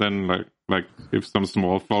ransom. Then if some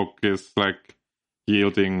small folk is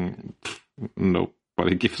yielding,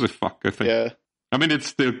 nobody gives a fuck. I think. Yeah. I mean, it's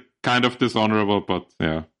still kind of dishonorable, but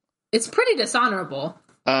yeah. It's pretty dishonorable.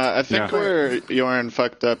 I think where Jorn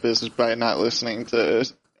fucked up is by not listening to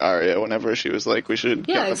Arya whenever she was like, "We should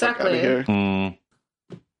get the fuck out of here."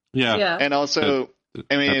 Yeah. And also,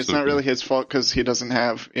 I mean, it's not really his fault because he doesn't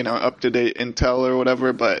have, up-to-date intel or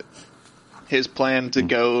whatever, but his plan to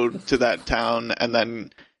go to that town and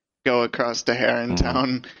then go across to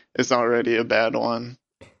Harrentown is already a bad one.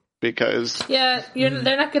 Because... Yeah,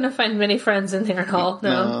 they're not going to find many friends in Harrenhal,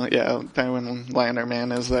 no. Yeah, Tywin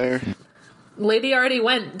Lannisterman is there. Lady already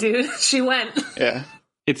went, dude. She went. Yeah.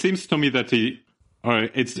 It seems to me that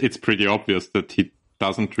it's pretty obvious that he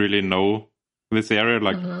doesn't really know this area,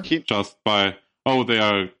 just by... Oh,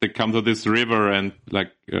 they come to this river and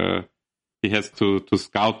he has to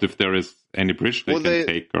scout if there is any bridge they can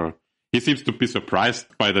take. Or he seems to be surprised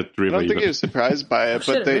by that river. I don't think he was surprised by it,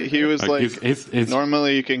 but he was his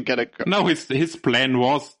normally you can get a. No, his plan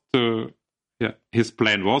was to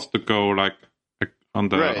go on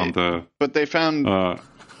the but they found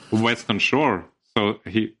western shore. So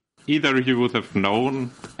he would have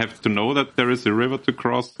to know that there is a river to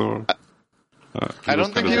cross, or. I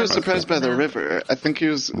don't think he was surprised by the river. I think he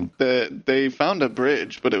was they found a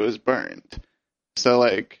bridge, but it was burned. So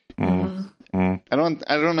I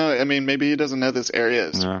don't know. I mean, maybe he doesn't know this area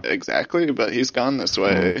exactly, but he's gone this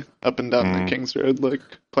way up and down the King's Road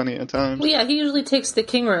plenty of times. Well, yeah, he usually takes the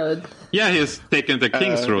King Road. Yeah, he's taken the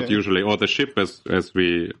King's Road usually, or the ship as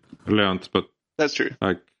we learned. But that's true.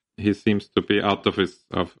 He seems to be out of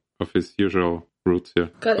his usual routes here.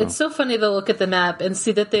 God, it's so funny to look at the map and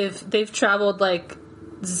see that they've traveled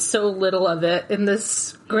so little of it in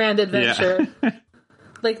this grand adventure. Yeah.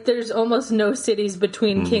 There's almost no cities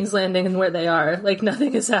between King's Landing and where they are.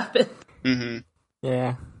 Nothing has happened. Mm-hmm.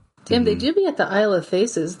 Yeah. Damn, they do be at the Isle of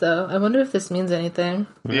Faces, though. I wonder if this means anything.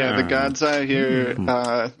 Yeah, the God's Eye here,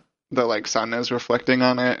 the sun is reflecting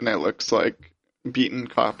on it, and it looks like beaten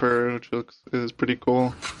copper, which is pretty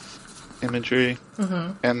cool imagery.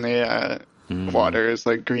 Mm-hmm. And the water is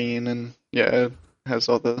green, and it has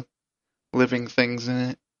all the living things in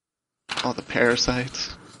it, all the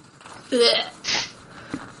parasites.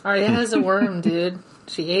 Arya has a worm, dude.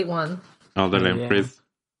 She ate one. Oh, the lampreys.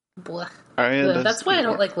 Blah. That's why I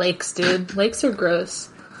don't like lakes, dude. Lakes are gross.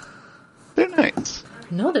 They're nice.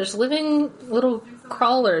 No, there's living little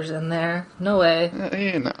crawlers in there. No way.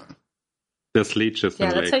 There's leeches in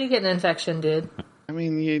that's lake. how you get an infection, dude. I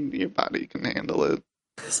mean, your body can handle it.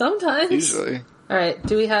 Sometimes. Usually. All right.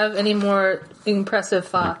 Do we have any more impressive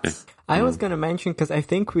thoughts? Okay. I was going to mention, because I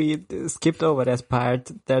think we skipped over this part.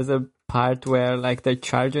 There's a part where they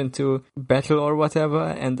charge into battle or whatever,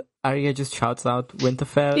 and Arya just shouts out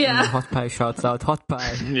Winterfell, and Hot Pie shouts out Hot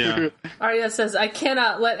Pie. Yeah. Arya says, "I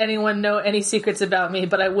cannot let anyone know any secrets about me,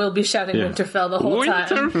 but I will be shouting Winterfell the whole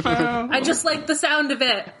time. I just like the sound of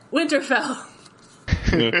it. Winterfell."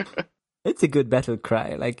 It's a good battle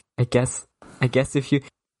cry. I guess if you,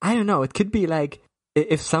 I don't know, it could be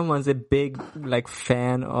if someone's a big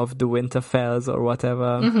fan of the Winterfells or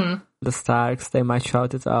whatever, the Starks, they might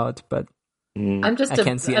shout it out. But I'm just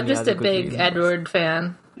a big Edward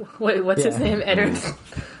fan. Wait, what's his name? Edward.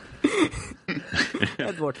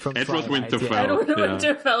 Edward from Edward Winterfell. Yeah. Edward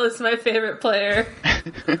Winterfell is my favorite player.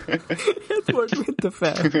 Edward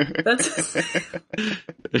Winterfell.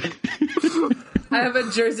 I have a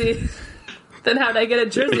jersey. Then how'd I get a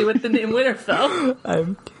jersey with the name Winterfell?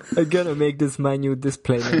 I'm gonna make this my new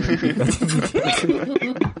display.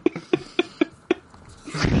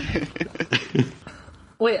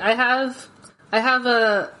 Wait, I have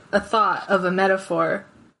a thought of a metaphor.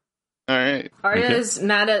 All right. Arya is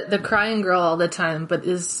mad at the crying girl all the time, but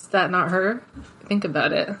is that not her? Think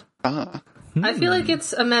about it. I feel like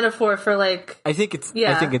it's a metaphor for I think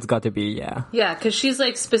it's got to be, yeah. Yeah, because she's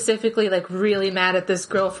specifically really mad at this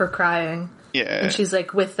girl for crying. Yeah. And she's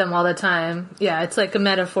with them all the time. Yeah, it's a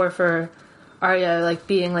metaphor for Arya like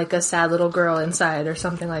being like a sad little girl inside or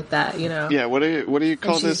something like that, you know? Yeah, what do you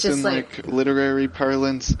call she's this just in like literary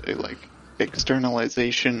parlance? Like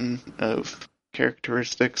externalization of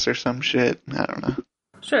characteristics or some shit. I don't know.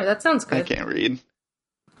 Sure, that sounds good. I can't read.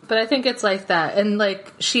 But I think it's like that. And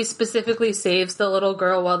like she specifically saves the little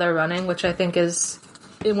girl while they're running, which I think is,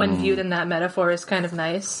 when viewed in that metaphor, is kind of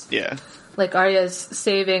nice. Yeah. Like Arya's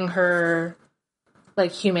saving her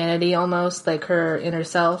like humanity almost, like her inner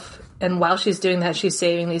self. And while she's doing that, she's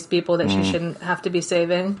saving these people that she shouldn't have to be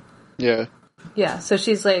saving. Yeah. Yeah, so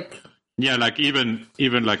she's like... Yeah, like even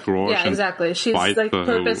like Rorsch. Yeah, exactly. She's like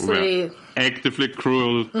purposely... actively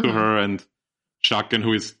cruel to her, and Shaken,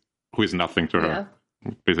 who is nothing to her.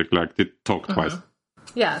 Yeah. Basically, like, they talk twice.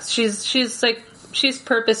 Yeah, she's like... She's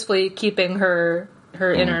purposefully keeping her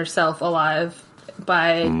inner self alive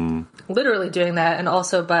by literally doing that, and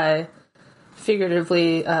also by...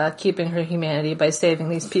 figuratively keeping her humanity by saving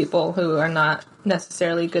these people who are not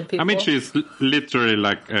necessarily good people. I mean, she's literally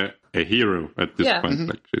like a hero at this point.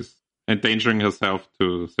 Like, she's endangering herself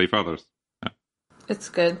to save others. Yeah. It's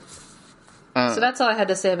good. So that's all I had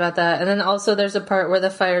to say about that. And then also there's a part where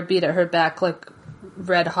the fire beat at her back like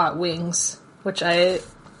red hot wings, which I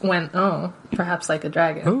went, oh, perhaps like a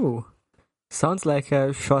dragon. Ooh. Sounds like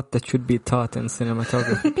a shot that should be taught in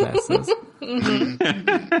cinematography classes.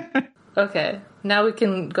 Okay, now we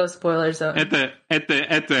can go spoiler zone. At the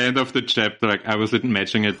end of the chapter, like, I was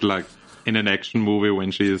imagining it like in an action movie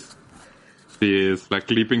when she is like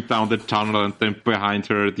leaping down the tunnel, and then behind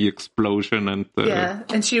her the explosion, and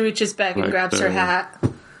and she reaches back and grabs her hat.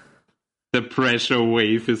 The pressure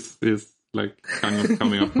wave is like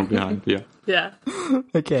coming up from behind. Yeah.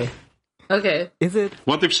 Okay. Is it?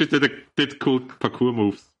 What if she did cool parkour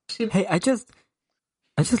moves? Hey, I just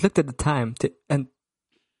looked at the time and.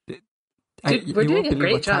 Dude, we're doing a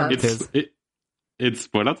great job. It's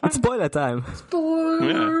spoiler time. It's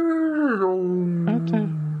spoiler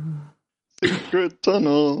time. Secret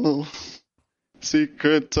tunnel.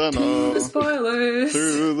 Secret tunnel. The spoilers.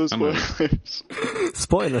 Through the spoilers.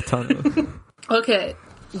 Spoiler tunnel. Okay,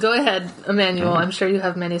 go ahead, Emmanuel. I'm sure you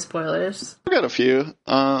have many spoilers. I got a few.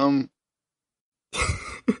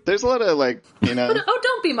 There's a lot of like, you know. Oh,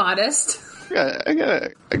 don't be modest. Yeah, I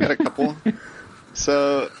got a couple.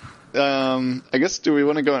 So. I guess, do we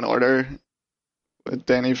want to go in order with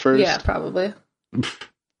Danny first? Yeah, probably.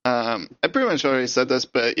 I pretty much already said this,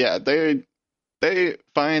 but yeah, they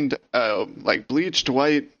find a like bleached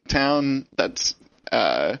white town that's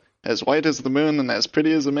as white as the moon and as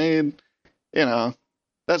pretty as a maid. You know,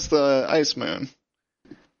 that's the Ice Moon,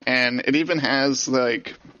 and it even has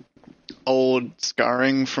like old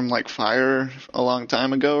scarring from like fire a long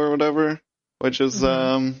time ago or whatever, which is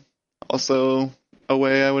also a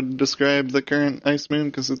way I would describe the current Ice Moon,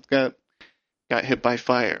 because it's got hit by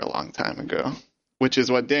fire a long time ago, which is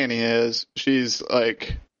what Dany is. She's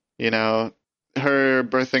like, you know, her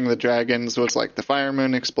birthing the dragons was like the fire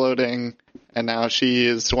moon exploding, and now she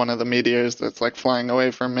is one of the meteors that's like flying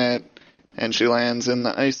away from it, and she lands in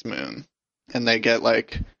the Ice Moon, and they get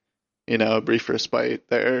like, you know, a brief respite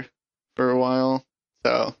there for a while.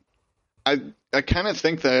 So I kind of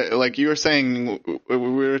think that, like you were saying, we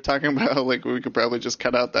were talking about, like, we could probably just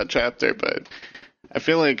cut out that chapter, but I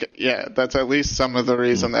feel like, yeah, that's at least some of the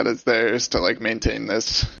reason that it's there, is to, like, maintain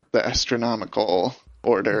the astronomical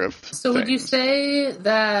order of So would you say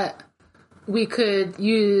that we could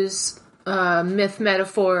use myth,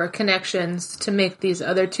 metaphor, connections to make these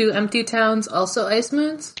other two empty towns also Ice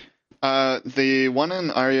Moons? The one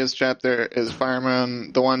in Arya's chapter is Fire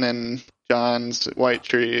Moon. The one in Jon's White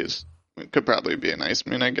Trees could probably be an Ice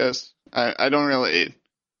Moon, I guess. I don't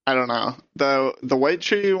know. The White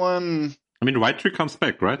Tree one... I mean, White Tree comes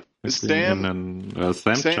back, right? Sam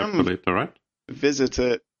chapter later, right? Visits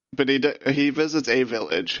it, but he visits a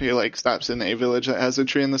village. He, like, stops in a village that has a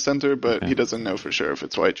tree in the center, but he doesn't know for sure if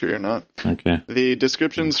it's White Tree or not. Okay. The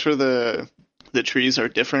descriptions for the trees are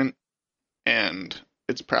different, and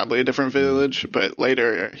it's probably a different village, but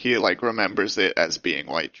later he, like, remembers it as being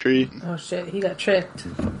White Tree. Oh shit, he got tricked.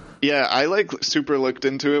 Yeah, I, like, super looked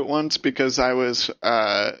into it once because I was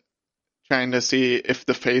trying to see if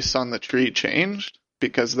the face on the tree changed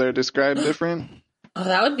because they're described different. Oh,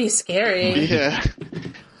 that would be scary. Yeah.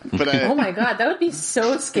 But oh my god, that would be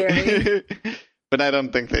so scary. But I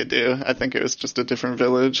don't think they do. I think it was just a different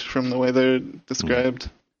village from the way they're described.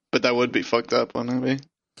 But that would be fucked up, wouldn't it be?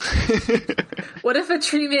 What if a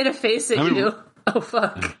tree made a face at you? Oh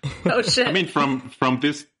fuck. Oh shit. I mean, from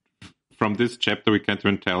this chapter, we can't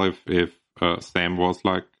even tell if Sam was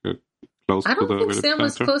like close to the village. I don't think Sam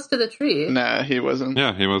was close to the tree. Nah, he wasn't.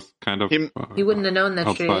 Yeah, he was kind of. He wouldn't have known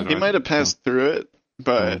that tree. He might have passed through it,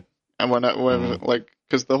 but And when like,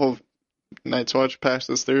 because the whole Night's Watch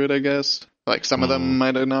passes through it, I guess. Like, some of them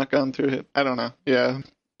might have not gone through it. I don't know. Yeah.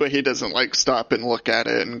 But he doesn't, like, stop and look at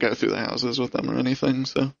it and go through the houses with them or anything,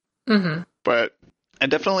 so. Mm-hmm. But I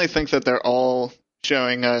definitely think that they're all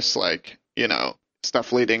showing us, like, you know,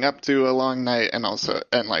 stuff leading up to a long night and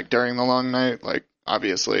like, during the long night. Like,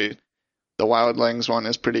 obviously, the Wildlings one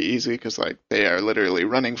is pretty easy because, like, they are literally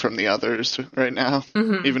running from the others right now.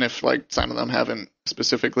 Mm-hmm. Even if, like, some of them haven't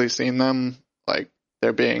specifically seen them, like,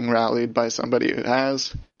 they're being rallied by somebody who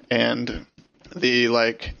has. And the,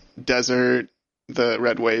 like, desert, the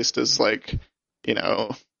Red Waste is, like, you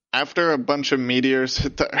know, after a bunch of meteors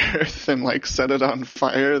hit the Earth and, like, set it on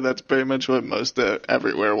fire, that's pretty much what most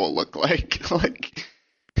everywhere will look like. Like,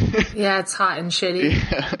 yeah, it's hot and shitty.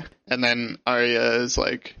 yeah. And then Arya is,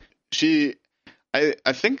 like, I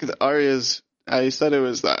think Arya's, I said it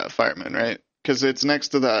was the fireman, right? Because it's next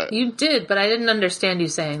to the... You did, but I didn't understand you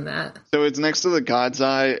saying that. So it's next to the God's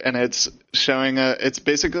Eye, and it's showing it's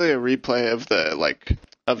basically a replay of the, like,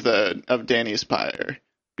 of Dany's pyre,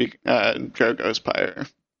 Drogo's pyre.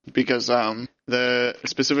 Because,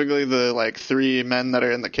 specifically the, like, 3 men that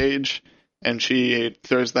are in the cage, and she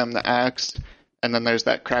throws them the axe, and then there's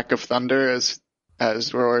that crack of thunder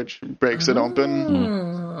as Rorge breaks it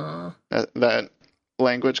open. That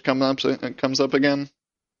language comes up again.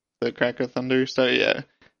 The crack of thunder. So yeah,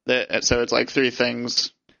 so it's like 3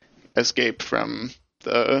 things escape from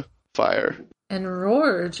the fire. And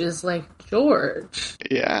Rorge is like George.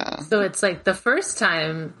 Yeah. So it's like the first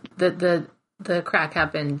time that the crack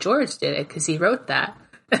happened, George did it because he wrote that,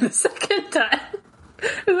 and the second time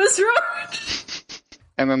it was Rorge.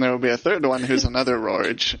 And then there will be a third one who's another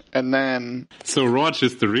Rorge, and then... So Rorge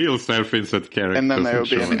is the real self-insert character. And then there will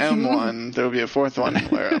be an M1, there will be a 4th one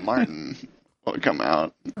where a Martin will come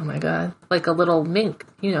out. Oh my god. Like a little mink,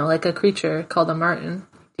 you know, like a creature called a marten.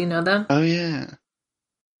 Do you know them? Oh yeah.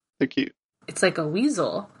 They're cute. It's like a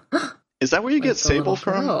weasel. Is that where you get Sable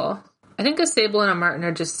from? Girl. I think a sable and a marten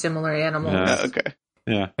are just similar animals. Yeah. Okay.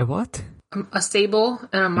 Yeah. A what? A sable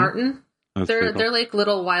and a marten. They're They're like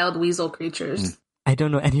little wild weasel creatures. I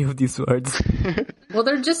don't know any of these words.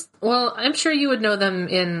 Well, I'm sure you would know them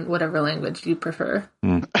in whatever language you prefer.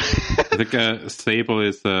 I think a sable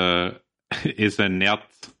is a net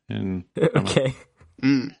in Okay.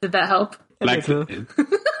 Did that help? like So.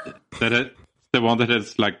 the one that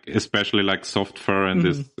is like especially like soft fur and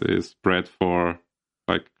is bred for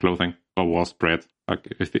like clothing or was bred. Like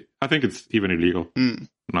I think it's even illegal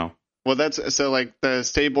now. Well, that's so like the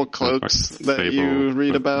sable cloaks that sable you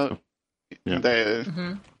read cloaks about.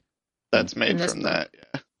 Yeah. That's made from that.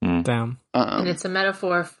 Yeah. Damn. And it's a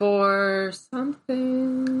metaphor for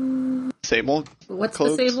something. Sable. What's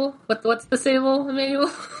cloaks? the sable? What's the sable, Emmanuel?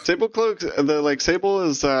 Sable cloaks. The like sable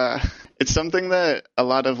is it's something that a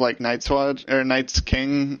lot of like Night's Watch or Night's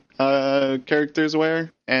King characters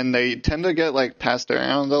wear, and they tend to get like passed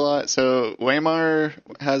around a lot. So Waymar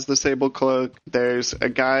has the sable cloak. There's a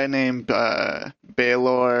guy named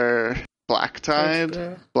Baelor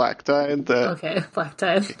Blacktide. Okay,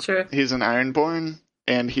 Blacktide, sure. He's an Ironborn,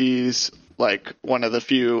 and he's like one of the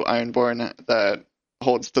few Ironborn that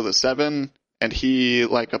holds to the 7, and he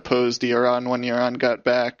like opposed Euron when Euron got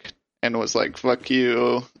back and was like, fuck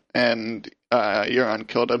you, and Euron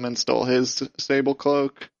killed him and stole his sable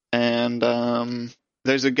cloak. And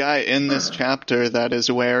there's a guy in this chapter that is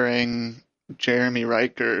wearing Jeremy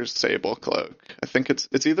Riker's sable cloak. I think it's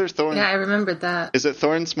either Thorin. Yeah, I remembered that. Is it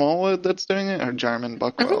Thorin Smallwood that's doing it, or Jarman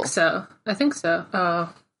Buckwell? I think so.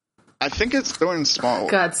 Oh. I think it's Thorin Smallwood.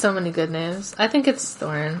 God, so many good names. I think it's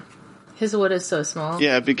Thorin. His wood is so small.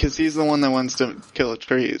 Yeah, because he's the one that wants to kill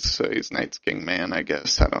trees, so he's Night's King man, I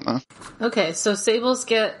guess. I don't know. Okay, so sables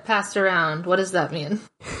get passed around. What does that mean?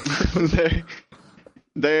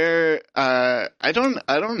 they're I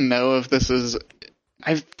don't know if this is...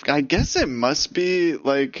 I guess it must be,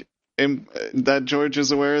 like, that George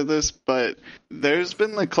is aware of this, but there's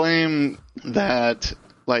been the claim that,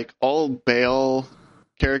 like, all Bael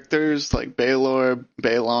characters, like Baelor,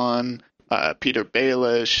 Balon, Peter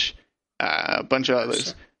Baelish, a bunch of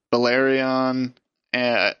others, Balerion,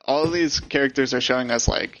 all of these characters are showing us,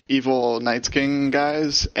 like, evil Night's King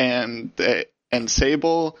guys, and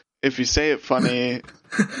Sable, if you say it funny,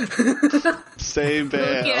 say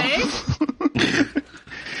Bael. Okay.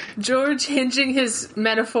 George hinging his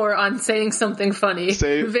metaphor on saying something funny.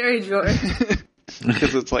 Very George.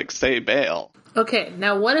 Because it's like, say Bael. Okay,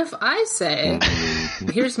 now what if I say,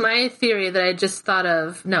 here's my theory that I just thought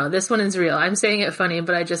of. No, this one is real. I'm saying it funny,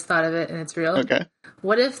 but I just thought of it and it's real. Okay.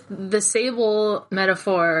 What if the sable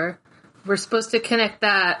metaphor, we're supposed to connect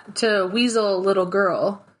that to Weasel Little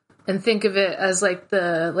Girl, and think of it as like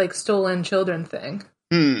the stolen children thing.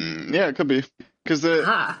 Yeah, it could be. Because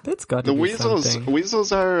that's got the be weasels. something.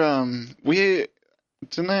 Weasels are I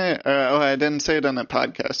didn't say it on the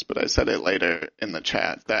podcast, but I said it later in the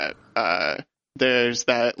chat that there's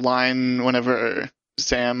that line whenever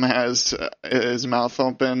Sam has his mouth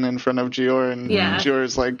open in front of Gior, and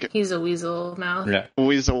Gior's like, he's a weasel mouth. Yeah.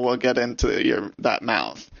 Weasel will get into that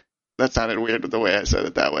mouth. That sounded weird the way I said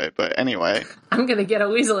it that way, but anyway. I'm gonna get a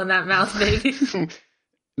weasel in that mouth, baby.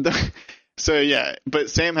 So yeah, but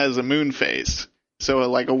Sam has a moon face. So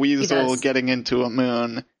like a weasel getting into a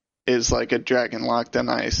moon is like a dragon locked in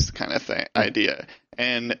ice kind of idea.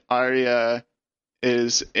 And Arya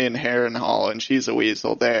is in Harrenhal, and she's a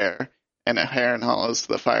weasel there. And Harrenhal is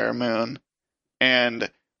the fire moon. And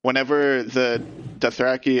whenever the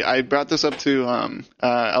Dothraki, I brought this up to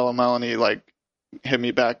Ella Melanie, like, hit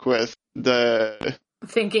me back with the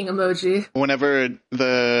thinking emoji. Whenever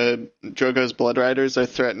the Drogo's Blood Riders are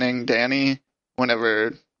threatening Dany,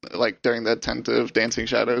 whenever, like, during the Tent of Dancing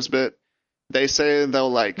Shadows bit, they say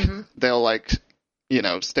they'll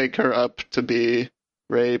stake her up to be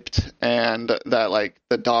raped, and that, like,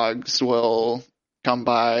 the dogs will come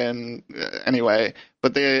by, and anyway,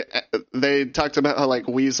 but they talked about how, like,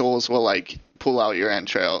 weasels will, like, pull out your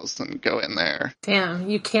entrails and go in there. Damn,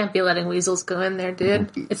 you can't be letting weasels go in there,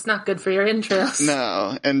 dude. It's not good for your entrails.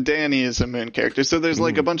 No, and Dany is a moon character, so there's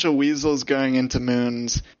like a bunch of weasels going into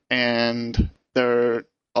moons, and they're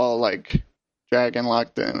all like dragon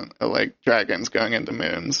locked in, like dragons going into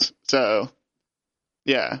moons. So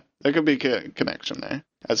yeah, there could be a connection there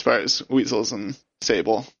as far as weasels and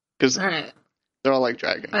Sable, because they're all like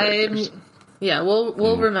dragon characters.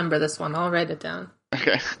 We'll remember this one. I'll write it down.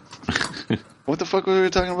 Okay. What the fuck were we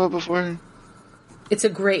talking about before? It's a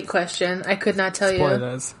great question. I could not tell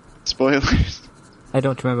you. Spoilers. I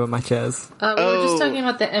don't remember much as. We were just talking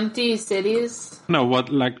about the empty cities. No, what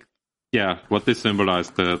they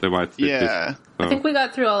symbolize, the white cities. Yeah. So I think we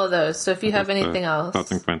got through all of those, so if you have anything else.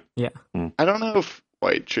 Point. Yeah. I don't know if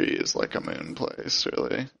White Tree is like a moon place,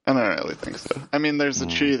 really. I don't really think so. I mean, there's a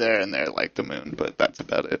tree there and they're like the moon, but that's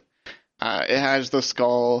about it. It has the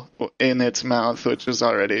skull in its mouth, which is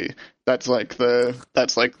already that's like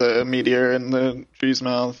the meteor in the tree's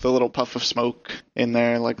mouth, the little puff of smoke in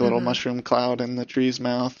there, like a little mushroom cloud in the tree's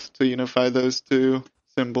mouth to unify those two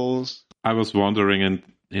symbols. I was wondering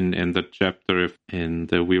in the chapter, if in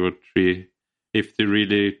the Weaver tree, if they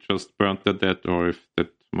really just burnt the dead, or if that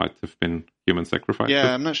might have been human sacrifice.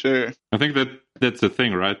 Yeah, I'm not sure. I think that's a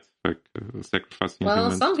thing, right? Like sacrificing humans.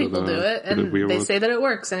 Well, some people do it, and they say that it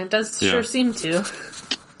works, and it does sure seem to.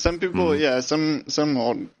 Some people, some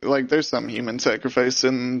old, like, there's some human sacrifice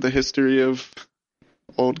in the history of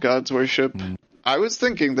old gods worship. I was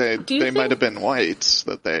thinking they might have been whites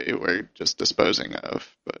that they were just disposing of,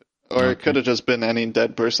 or it could have just been any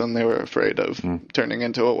dead person they were afraid of turning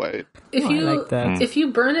into a white. If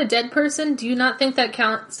you burn a dead person, do you not think that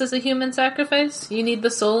counts as a human sacrifice? You need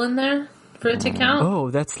the soul in there for it to count? Oh,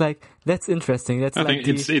 that's interesting. I think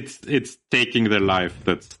it's taking the life.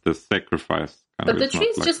 That's the sacrifice. But the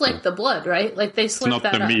tree's just like the blood, right? Like they slurp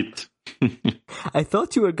that up. It's not the meat. I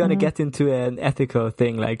thought you were gonna get into an ethical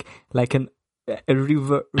thing, like a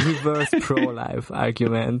reverse pro-life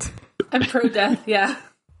argument. I'm pro-death, yeah.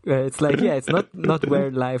 It's like, it's not where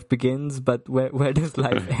life begins, but where does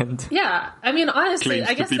life end? Yeah, I mean, honestly,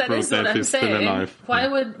 I guess that is what I'm saying. Why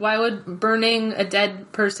would burning a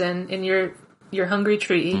dead person in your hungry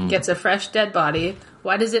tree gets a fresh dead body?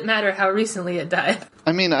 Why does it matter how recently it died?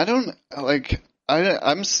 I mean,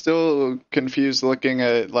 I'm still confused looking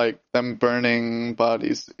at like them burning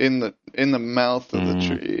bodies in the mouth of the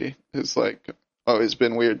tree. It's like always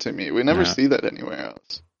been weird to me. We never see that anywhere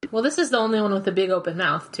else. Well, this is the only one with a big open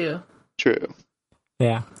mouth, too. True.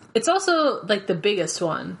 Yeah. It's also, like, the biggest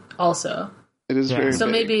one, also. It is very So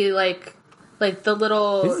big. maybe, like the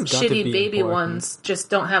little shitty baby important. ones just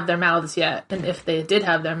don't have their mouths yet. And if they did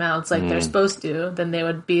have their mouths like they're supposed to, then they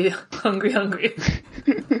would be hungry.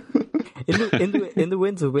 In the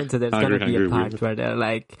Winds of Winter, there's going to be a part where they're,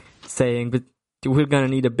 like, saying, but we're going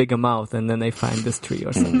to need a bigger mouth, and then they find this tree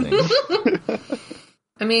or something.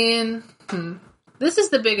 I mean, this is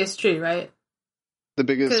the biggest tree, right? The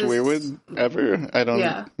biggest weirwood ever? I don't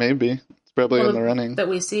know. Maybe. It's probably in the running. That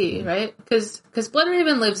we see, right? Because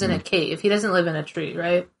Bloodraven lives in a cave. He doesn't live in a tree,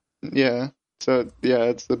 right? Yeah. So,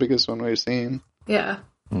 it's the biggest one we've seen. Yeah.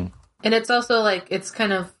 And it's also, like,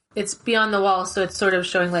 it's beyond the wall, so it's sort of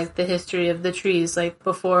showing, like, the history of the trees, like,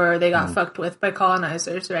 before they got fucked with by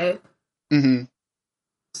colonizers, right? Mm-hmm.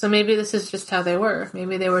 So maybe this is just how they were.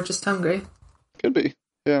 Maybe they were just hungry. Could be.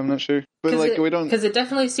 Yeah, I'm not sure. But like we don't. Because it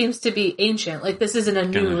definitely seems to be ancient. Like this isn't a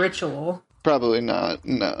new ritual. Probably not.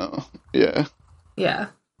 No. Yeah. Yeah.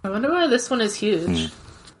 I wonder why this one is huge.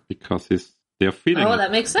 Because they're feeding. Oh, it.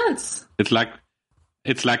 that makes sense. It's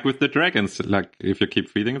like with the dragons. Like if you keep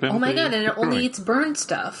feeding them. Oh my god! And it only eats burn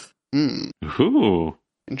stuff. Ooh.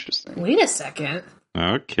 Interesting. Wait a second.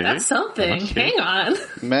 Okay. That's something. Okay. Hang on.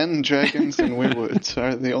 Men, dragons, and weirwoods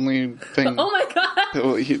are the only thing Oh my god. that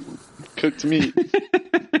will eat cooked meat.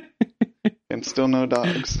 And still no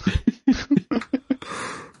dogs.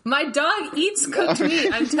 My dog eats cooked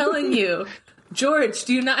meat. I'm telling you. George,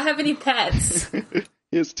 do you not have any pets?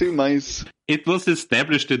 He has 2 mice. It was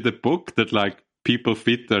established in the book that like people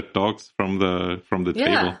feed their dogs from the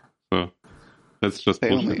table. So that's just They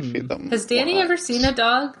bullshit. only feed them. Has Danny ever seen a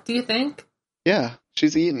dog, do you think? Yeah,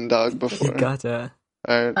 she's eaten dog He before. got a...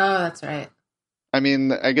 Oh, that's right. I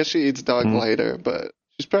mean, I guess she eats dog later, but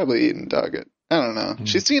she's probably eaten dog. I don't know.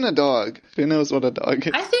 She's seen a dog. She knows what a dog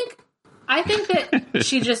is. I think that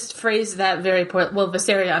she just phrased that very poorly. Well,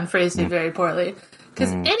 Viserion phrased it very poorly.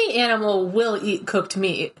 Because any animal will eat cooked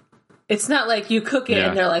meat. It's not like you cook it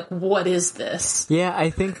and they're like, what is this? Yeah, I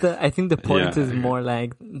think the point is more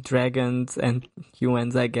like dragons and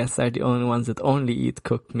humans, I guess, are the only ones that only eat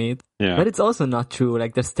cooked meat. Yeah. But it's also not true.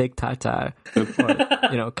 Like the steak tartare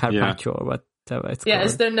or carpaccio or whatever it's called.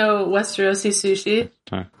 Is there no Westerosi sushi?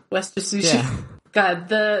 Wester sushi? Yeah. God,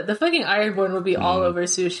 the fucking Ironborn would be all over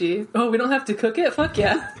sushi. Oh, we don't have to cook it? Fuck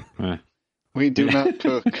yeah. We do not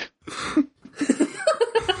cook.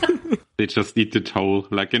 They just eat it whole,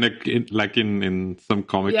 like in some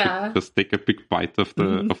comic. Yeah. They just take a big bite of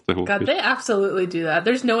the whole God, fish. they absolutely do that.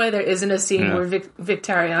 There's no way there isn't a scene where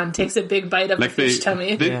Victarion takes a big bite of the fish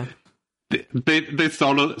tummy. They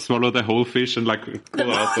swallow the whole fish and like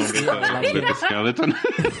pull out only the skeleton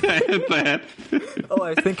and the head. Oh, I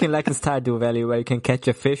was thinking like in Stardew Valley where you can catch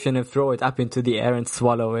a fish and then throw it up into the air and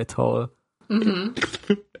swallow it whole.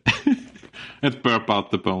 Mm-hmm. And burp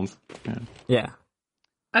out the bones. Yeah.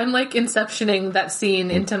 I'm like inceptioning that scene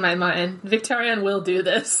into my mind. Victarion will do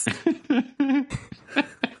this.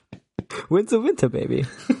 Winter, baby.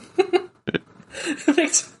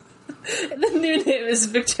 The new name is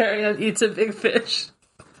Victarion Eats a Big Fish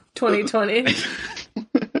 2020.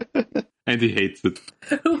 And he hates it.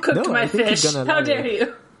 Who cooked my fish? How dare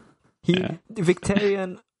you?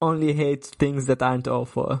 Victarion only hates things that aren't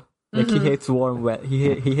awful. Like he hates warm weather. He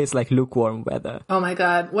hates like lukewarm weather. Oh my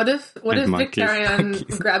god! What if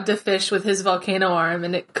Victarion grabbed a fish with his volcano arm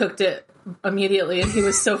and it cooked it immediately, and he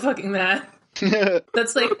was so fucking mad?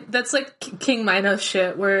 That's like King Minos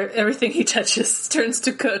shit, where everything he touches turns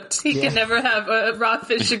to cooked. He can never have a raw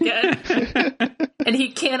fish again, and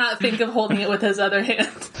he cannot think of holding it with his other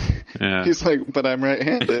hand. Yeah. He's like, but I'm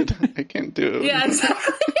right-handed. I can't do it. Yeah,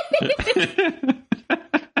 exactly.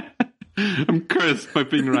 I'm cursed by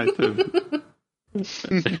being right-handed.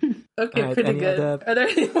 Okay, pretty good. Are there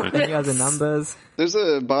any other numbers? There's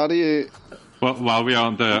a body. Well, while we're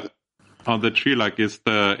on the tree, like is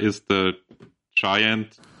the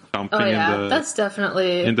giant something that's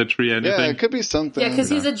definitely in the tree? Anything? Yeah, it could be something. Yeah, because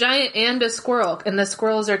he's a giant and a squirrel, and the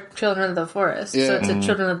squirrels are children of the forest. Yeah. So it's a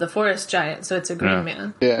children of the forest giant. So it's a green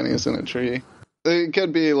man. Yeah, and he's in a tree. It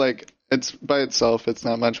could be like it's by itself. It's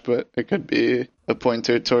not much, but it could be a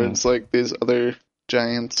pointer towards like these other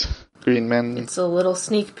giant green men. It's a little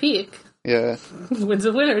sneak peek. Yeah. Wins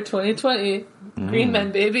a winner 2020. Green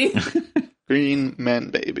men, baby. Green men,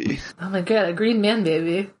 baby. Oh my god, a green man,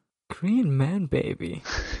 baby. Green man, baby.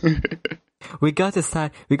 We got to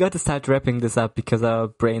start wrapping this up because our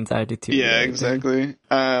brains are deteriorating. Yeah, exactly.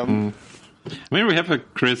 I mean, we have a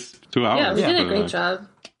crisp 2 hours. Yeah, we did a great job.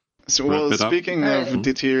 So, well, speaking of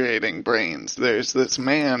deteriorating brains, there's this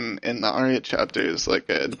man in the Arya chapters, like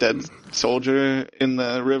a dead soldier in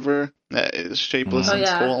the river that is shapeless and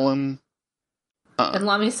swollen. And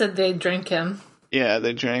Lami said they drank him. Yeah,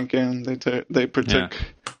 they drank him. They partook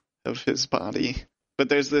of his body. But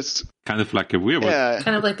there's this kind of like a weird,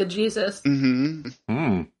 kind of like a Jesus. And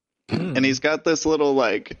he's got this little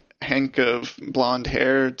like hank of blonde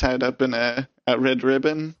hair tied up in a red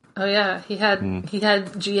ribbon. Oh yeah, he had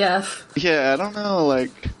GF. Yeah, I don't know,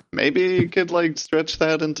 like maybe you could like stretch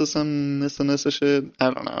that into some Nissa shit.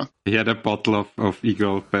 I don't know. He had a bottle of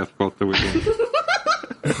Eagle bath water with him.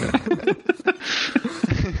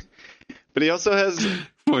 But he also has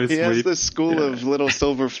this school of little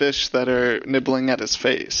silver fish that are nibbling at his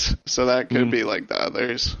face. So that could be like the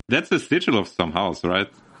others. That's a sigil of some house, right?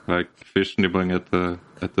 Like fish nibbling at the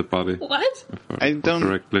body. What? I don't.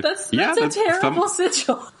 Correctly. That's a terrible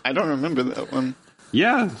sigil. I don't remember that one.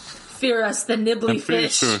 Yeah. Fear us, the nibbly I'm pretty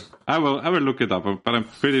fish. sure. I will look it up, but I'm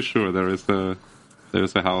pretty sure there is a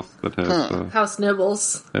There's a house that has House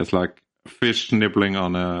Nibbles. There's like fish nibbling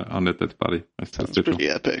on a dead body. Sounds pretty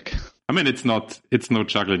epic. I mean, it's no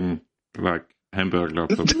juggling like Hamburglar,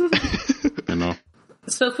 but you know.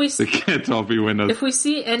 So if we they can't all be winners. If we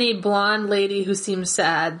see any blonde lady who seems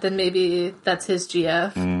sad, then maybe that's his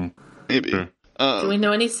GF. Maybe. Sure. Do we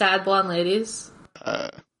know any sad blonde ladies?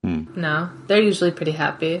 No, they're usually pretty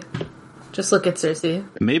happy. Just look at Cersei.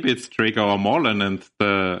 Maybe it's Draco or Morlun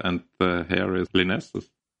and the hair is Linnes's.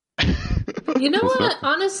 You know what?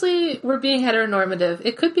 Honestly, we're being heteronormative.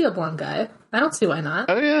 It could be a blonde guy. I don't see why not.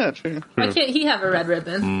 Oh yeah, true. Why can't he have a red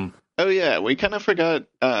ribbon? Oh yeah, we kind of forgot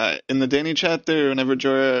in the Dany chapter whenever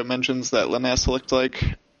Jorah mentions that Linnes looked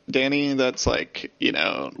like Dany, that's like, you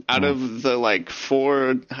know, out of the like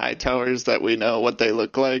 4 high towers that we know what they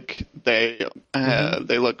look like, they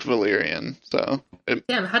look Valyrian. So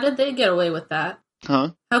damn, how did they get away with that?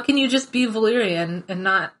 Huh? How can you just be Valyrian and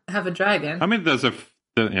not have a dragon? I mean, there's a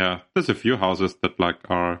few houses that like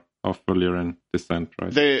are of Valyrian descent,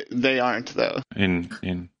 right? They aren't though.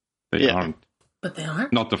 They aren't. But they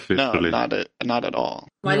aren't? Not officially. No, not at all.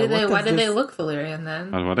 Why do they look Valyrian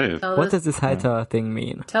then? What does this Hightower thing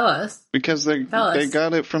mean? Tell us. Because they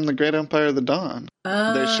got it from the Great Empire of the Dawn.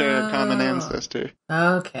 They share a common ancestor.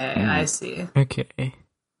 Okay, I see. Okay.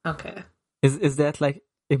 Is that like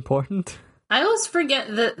important? I always forget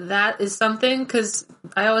that is something, because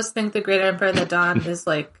I always think the Great Empire of the Dawn is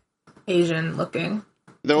like Asian looking.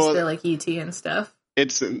 They're like ET and stuff.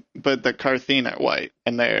 But the Carthene are white,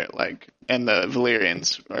 and they're like, and the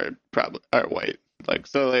Valyrians are white. Like,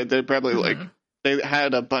 so they're probably like, they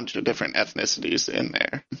had a bunch of different ethnicities in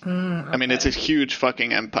there. Okay. I mean, it's a huge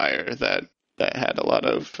fucking empire that had a lot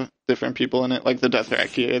of different people in it. Like the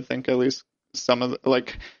Dothraki, I think, at least some of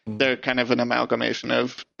they're kind of an amalgamation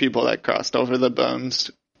of people that crossed over the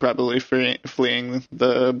bones, probably fleeing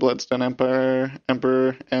the Bloodstone Emperor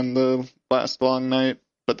and the Last Long Night,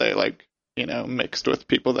 but they like, you know, mixed with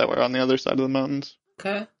people that were on the other side of the mountains.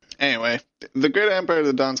 Okay. Anyway, the Great Empire of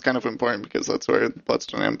the Dawn's kind of important because that's where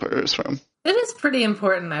Bloodstone Empire is from. It is pretty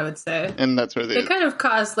important, I would say. And that's where it kind of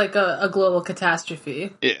caused like a global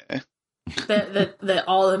catastrophe. Yeah. that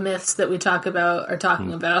all the myths that we talk about are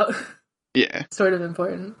talking about. Yeah. Sort of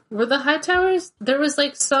important. Were the Hightowers, there was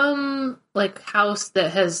like some like house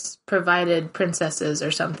that has provided princesses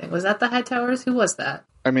or something. Was that the Hightowers? Who was that?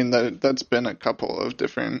 I mean, that's been a couple of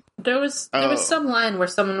different... There was some line where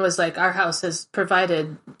someone was like, our house has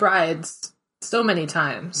provided brides so many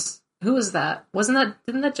times. Who was that?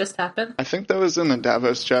 Didn't that just happen? I think that was in the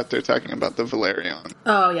Davos chapter talking about the Valerion.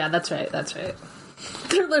 Oh yeah, that's right.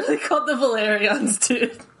 They're literally called the Valerians,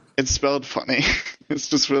 dude. It's spelled funny. It's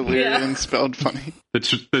just Valyrian spelled funny. It's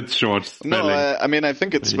short spelling. No, I mean, I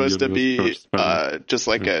think it's supposed to be just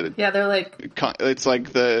like a... Yeah, they're like... It's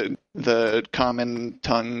like the common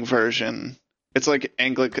tongue version. It's like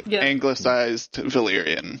anglicized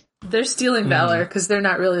Valyrian. They're stealing valor because they're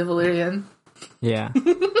not really Valyrian. Yeah.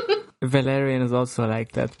 Valerian is also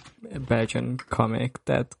like that Belgian comic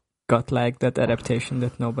that got like that adaptation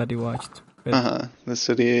that nobody watched. The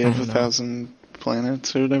City of 1,000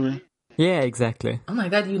 Planets or whatever. Yeah, exactly. Oh my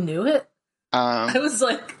god, you knew it? I was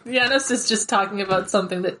like, Janos is just talking about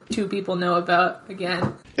something that 2 people know about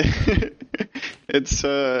again. It's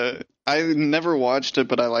I never watched it,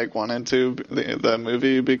 but I like wanted to the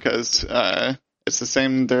movie because it's the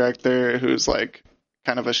same director who's like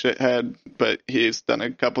kind of a shithead, but he's done a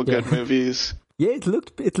couple good movies. Yeah,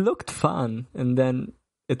 it looked fun, and then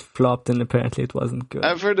it flopped, and apparently it wasn't good.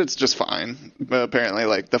 I've heard it's just fine, but apparently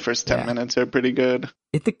like the first 10 minutes are pretty good.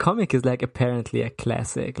 The comic is like apparently a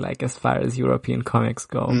classic, like as far as European comics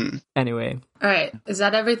go. Anyway. Alright, is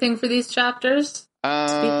that everything for these chapters? Speak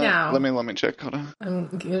now. Let me check. Hold on. I'm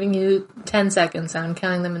giving you 10 seconds. I'm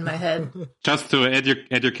counting them in my head. Just to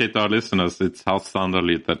educate our listeners, it's House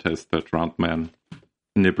Thunderlead that has the drowned man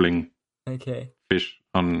nibbling fish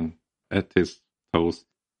at his toast.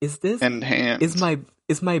 Is this and hands?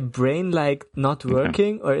 Is my brain like not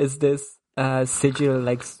working, or is this sigil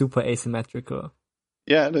like super asymmetrical?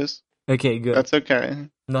 Yeah, it is. Okay, good. That's okay.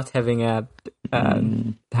 Not having a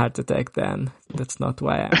heart attack then. That's not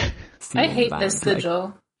why I hate this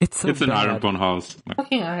sigil. It's an Ironborn house.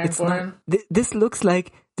 Fucking Ironborn. This looks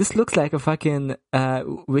like a fucking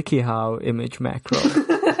WikiHow image macro.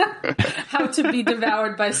 How to be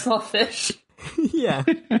devoured by small fish. Yeah.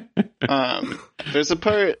 There's a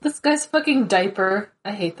part... This guy's fucking diaper.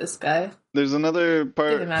 I hate this guy. There's another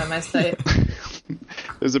part... Get him out of my sight.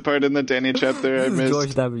 There's a part in the Dany chapter I missed.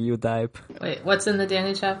 George W. Dipe. Wait, what's in the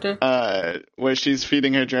Dany chapter? Where she's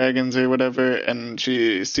feeding her dragons or whatever, and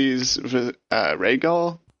she sees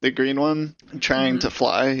Rhaegal, the green one, trying to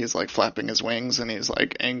fly. He's like flapping his wings, and he's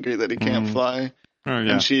like angry that he can't fly. Oh,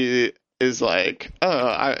 yeah. And she is like,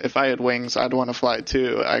 if I had wings, I'd want to fly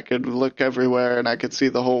too. I could look everywhere and I could see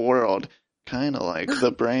the whole world. Kind of like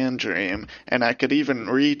the Bran dream. And I could even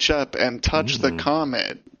reach up and touch the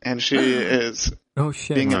comet. And she is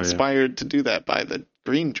being inspired to do that by the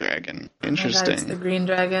green dragon. Interesting. Oh my God, it's the green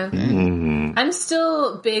dragon. I'm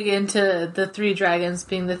still big into the 3 dragons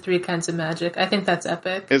being the 3 kinds of magic. I think that's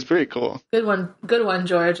epic. It's pretty cool. Good one,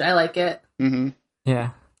 George. I like it. Mm-hmm. Yeah,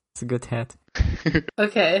 it's a good hat.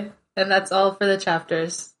 Okay, and that's all for the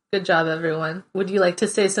chapters. Good job, everyone. Would you like to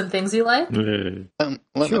say some things you like?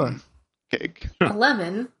 Lemon cake. A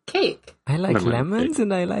lemon cake. I like lemons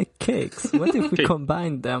and I like cakes. What if we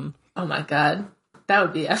combined them? Oh my God. That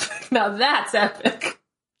would be epic. Now that's epic.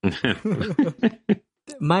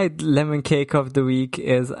 My lemon cake of the week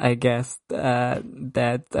is, I guess,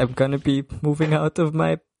 that I'm gonna be moving out of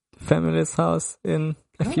my family's house in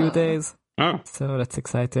a few days. Oh. So that's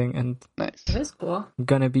exciting, and Nice. That is cool. I'm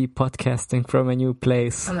gonna be podcasting from a new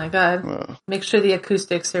place. Oh my God. Whoa. Make sure the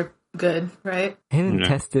acoustics are good, right? I haven't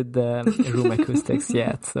tested the room acoustics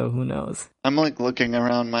yet, so who knows? I'm like looking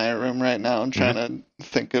around my room right now and trying to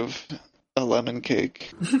think of a lemon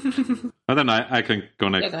cake. But then I can go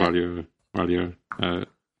next go while you're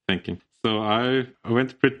thinking. So I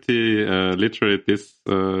went pretty literary this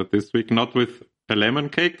week, not with a lemon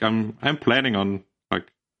cake. I'm planning on like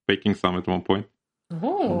baking some at one point.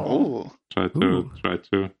 Oh. Try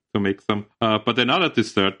to make some. But another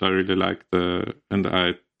dessert I really liked and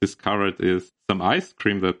I discovered is some ice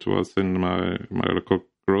cream that was in my local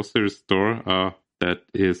grocery store. That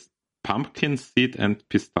is pumpkin seed and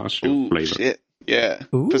pistachio flavor. Shit. Yeah.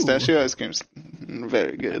 Ooh. Pistachio ice cream's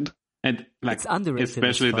very good. And like It's underrated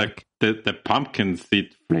especially as like fuck. the pumpkin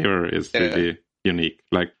seed flavor is really unique.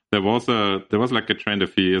 Like there was like a trend a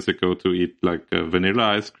few years ago to eat like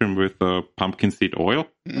vanilla ice cream with pumpkin seed oil,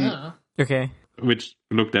 Oh. Okay. which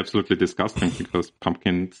looked absolutely disgusting because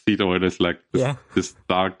pumpkin seed oil is like this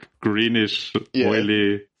dark greenish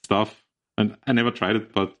oily stuff. And I never tried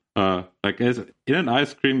it, but like as in an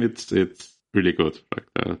ice cream, it's really good. Like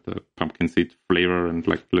the pumpkin seed flavor and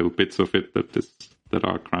like little bits of it that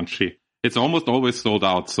are crunchy. It's almost always sold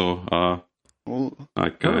out, so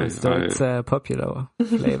like it's a popular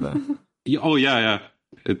flavor. yeah,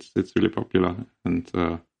 it's really popular, and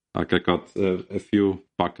like I got a few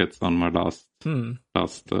buckets on my last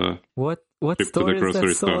What trip store to the is grocery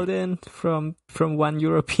that sold store. in from one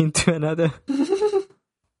European to another?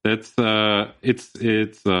 That's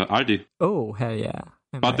it's Aldi, Oh, hell yeah.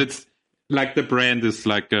 but it's like the brand is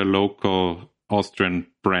like a local Austrian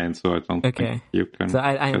brand, so I don't think you can. So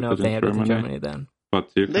I don't get know if it they have it in Germany. Germany then. But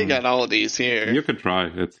you They can, got all of these here. you can try.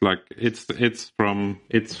 It's like it's from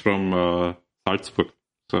Salzburg,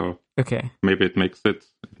 so Okay. maybe it makes it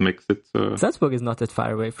Salzburg is not that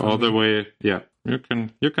far away from all me. the way. Yeah, you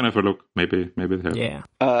can have a look. Maybe they have. Yeah.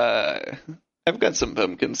 I've got some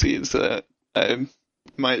pumpkin seeds that I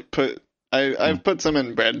might put. I've put some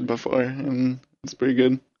in bread before, and it's pretty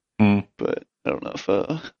good. But I don't know if.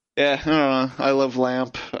 I don't know. I love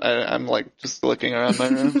lamp. I'm like just looking around my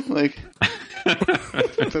room, like.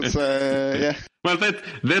 That's, yeah. Well,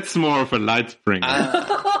 that's more of a light bringer.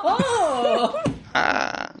 Oh!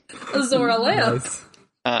 Zora lamp.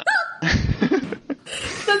 Nice.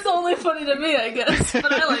 That's only funny to me, I guess,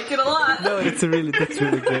 but I like it a lot. No, that's really good.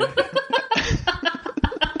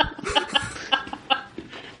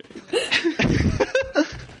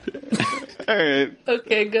 All right.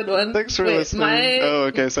 Okay, good one. Thanks for listening. Oh,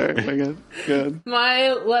 okay. Sorry. Good.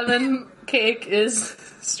 My lemon cake is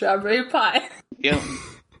strawberry pie. Yum.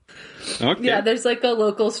 Okay. Yeah, there's like a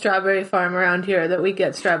local strawberry farm around here that we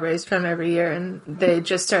get strawberries from every year, and they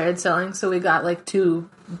just started selling, so we got like 2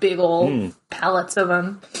 big old pallets of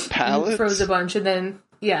them. Pallets? We froze a bunch, and then,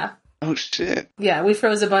 yeah. Oh, shit. Yeah, we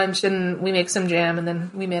froze a bunch, and we make some jam, and then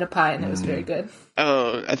we made a pie, and it was very good.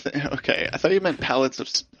 Oh, okay. I thought you meant pallets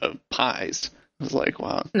of pies. I was like,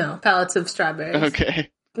 wow. No, pallets of strawberries. Okay.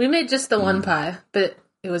 We made just the one pie, but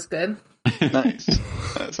it was good. Nice.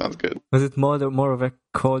 That sounds good. Was it more of a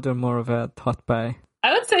cold or more of a hot pie?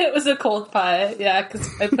 I would say it was a cold pie, yeah, because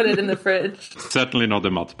I put it in the fridge. Certainly not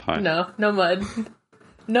a mud pie. No mud.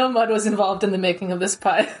 No mud was involved in the making of this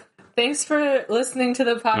pie. Thanks for listening to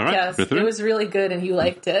the podcast. Right, it was really good and you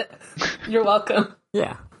liked it. You're welcome.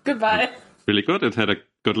 Yeah. Goodbye. Really good. It had a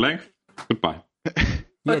good length. Goodbye.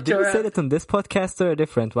 Yeah, did we say that on this podcast or a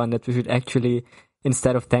different one that we should actually,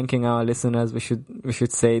 instead of thanking our listeners, we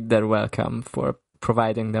should say they're welcome for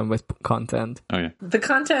providing them with content? Oh yeah. The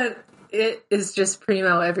content it is just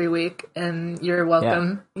primo every week, and you're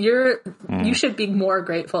welcome. You should be more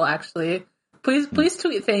grateful, actually. Please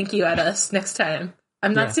tweet thank you at us next time.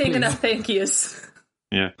 I'm not seeing enough thank yous.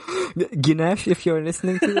 Yeah. Ginesh, if you're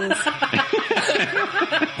listening to this.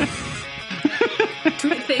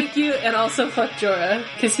 Tweet thank you, and also fuck Jorah,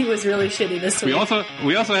 because he was really shitty this week.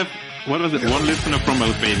 We also have, what was it, one listener from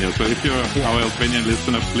Albania. So if you're our Albanian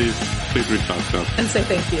listener, please reach out to us. And say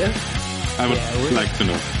thank you. I would like to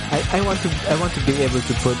know. I want to be able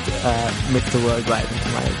to put Mr. Worldwide into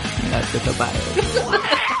my Twitter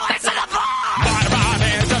bio.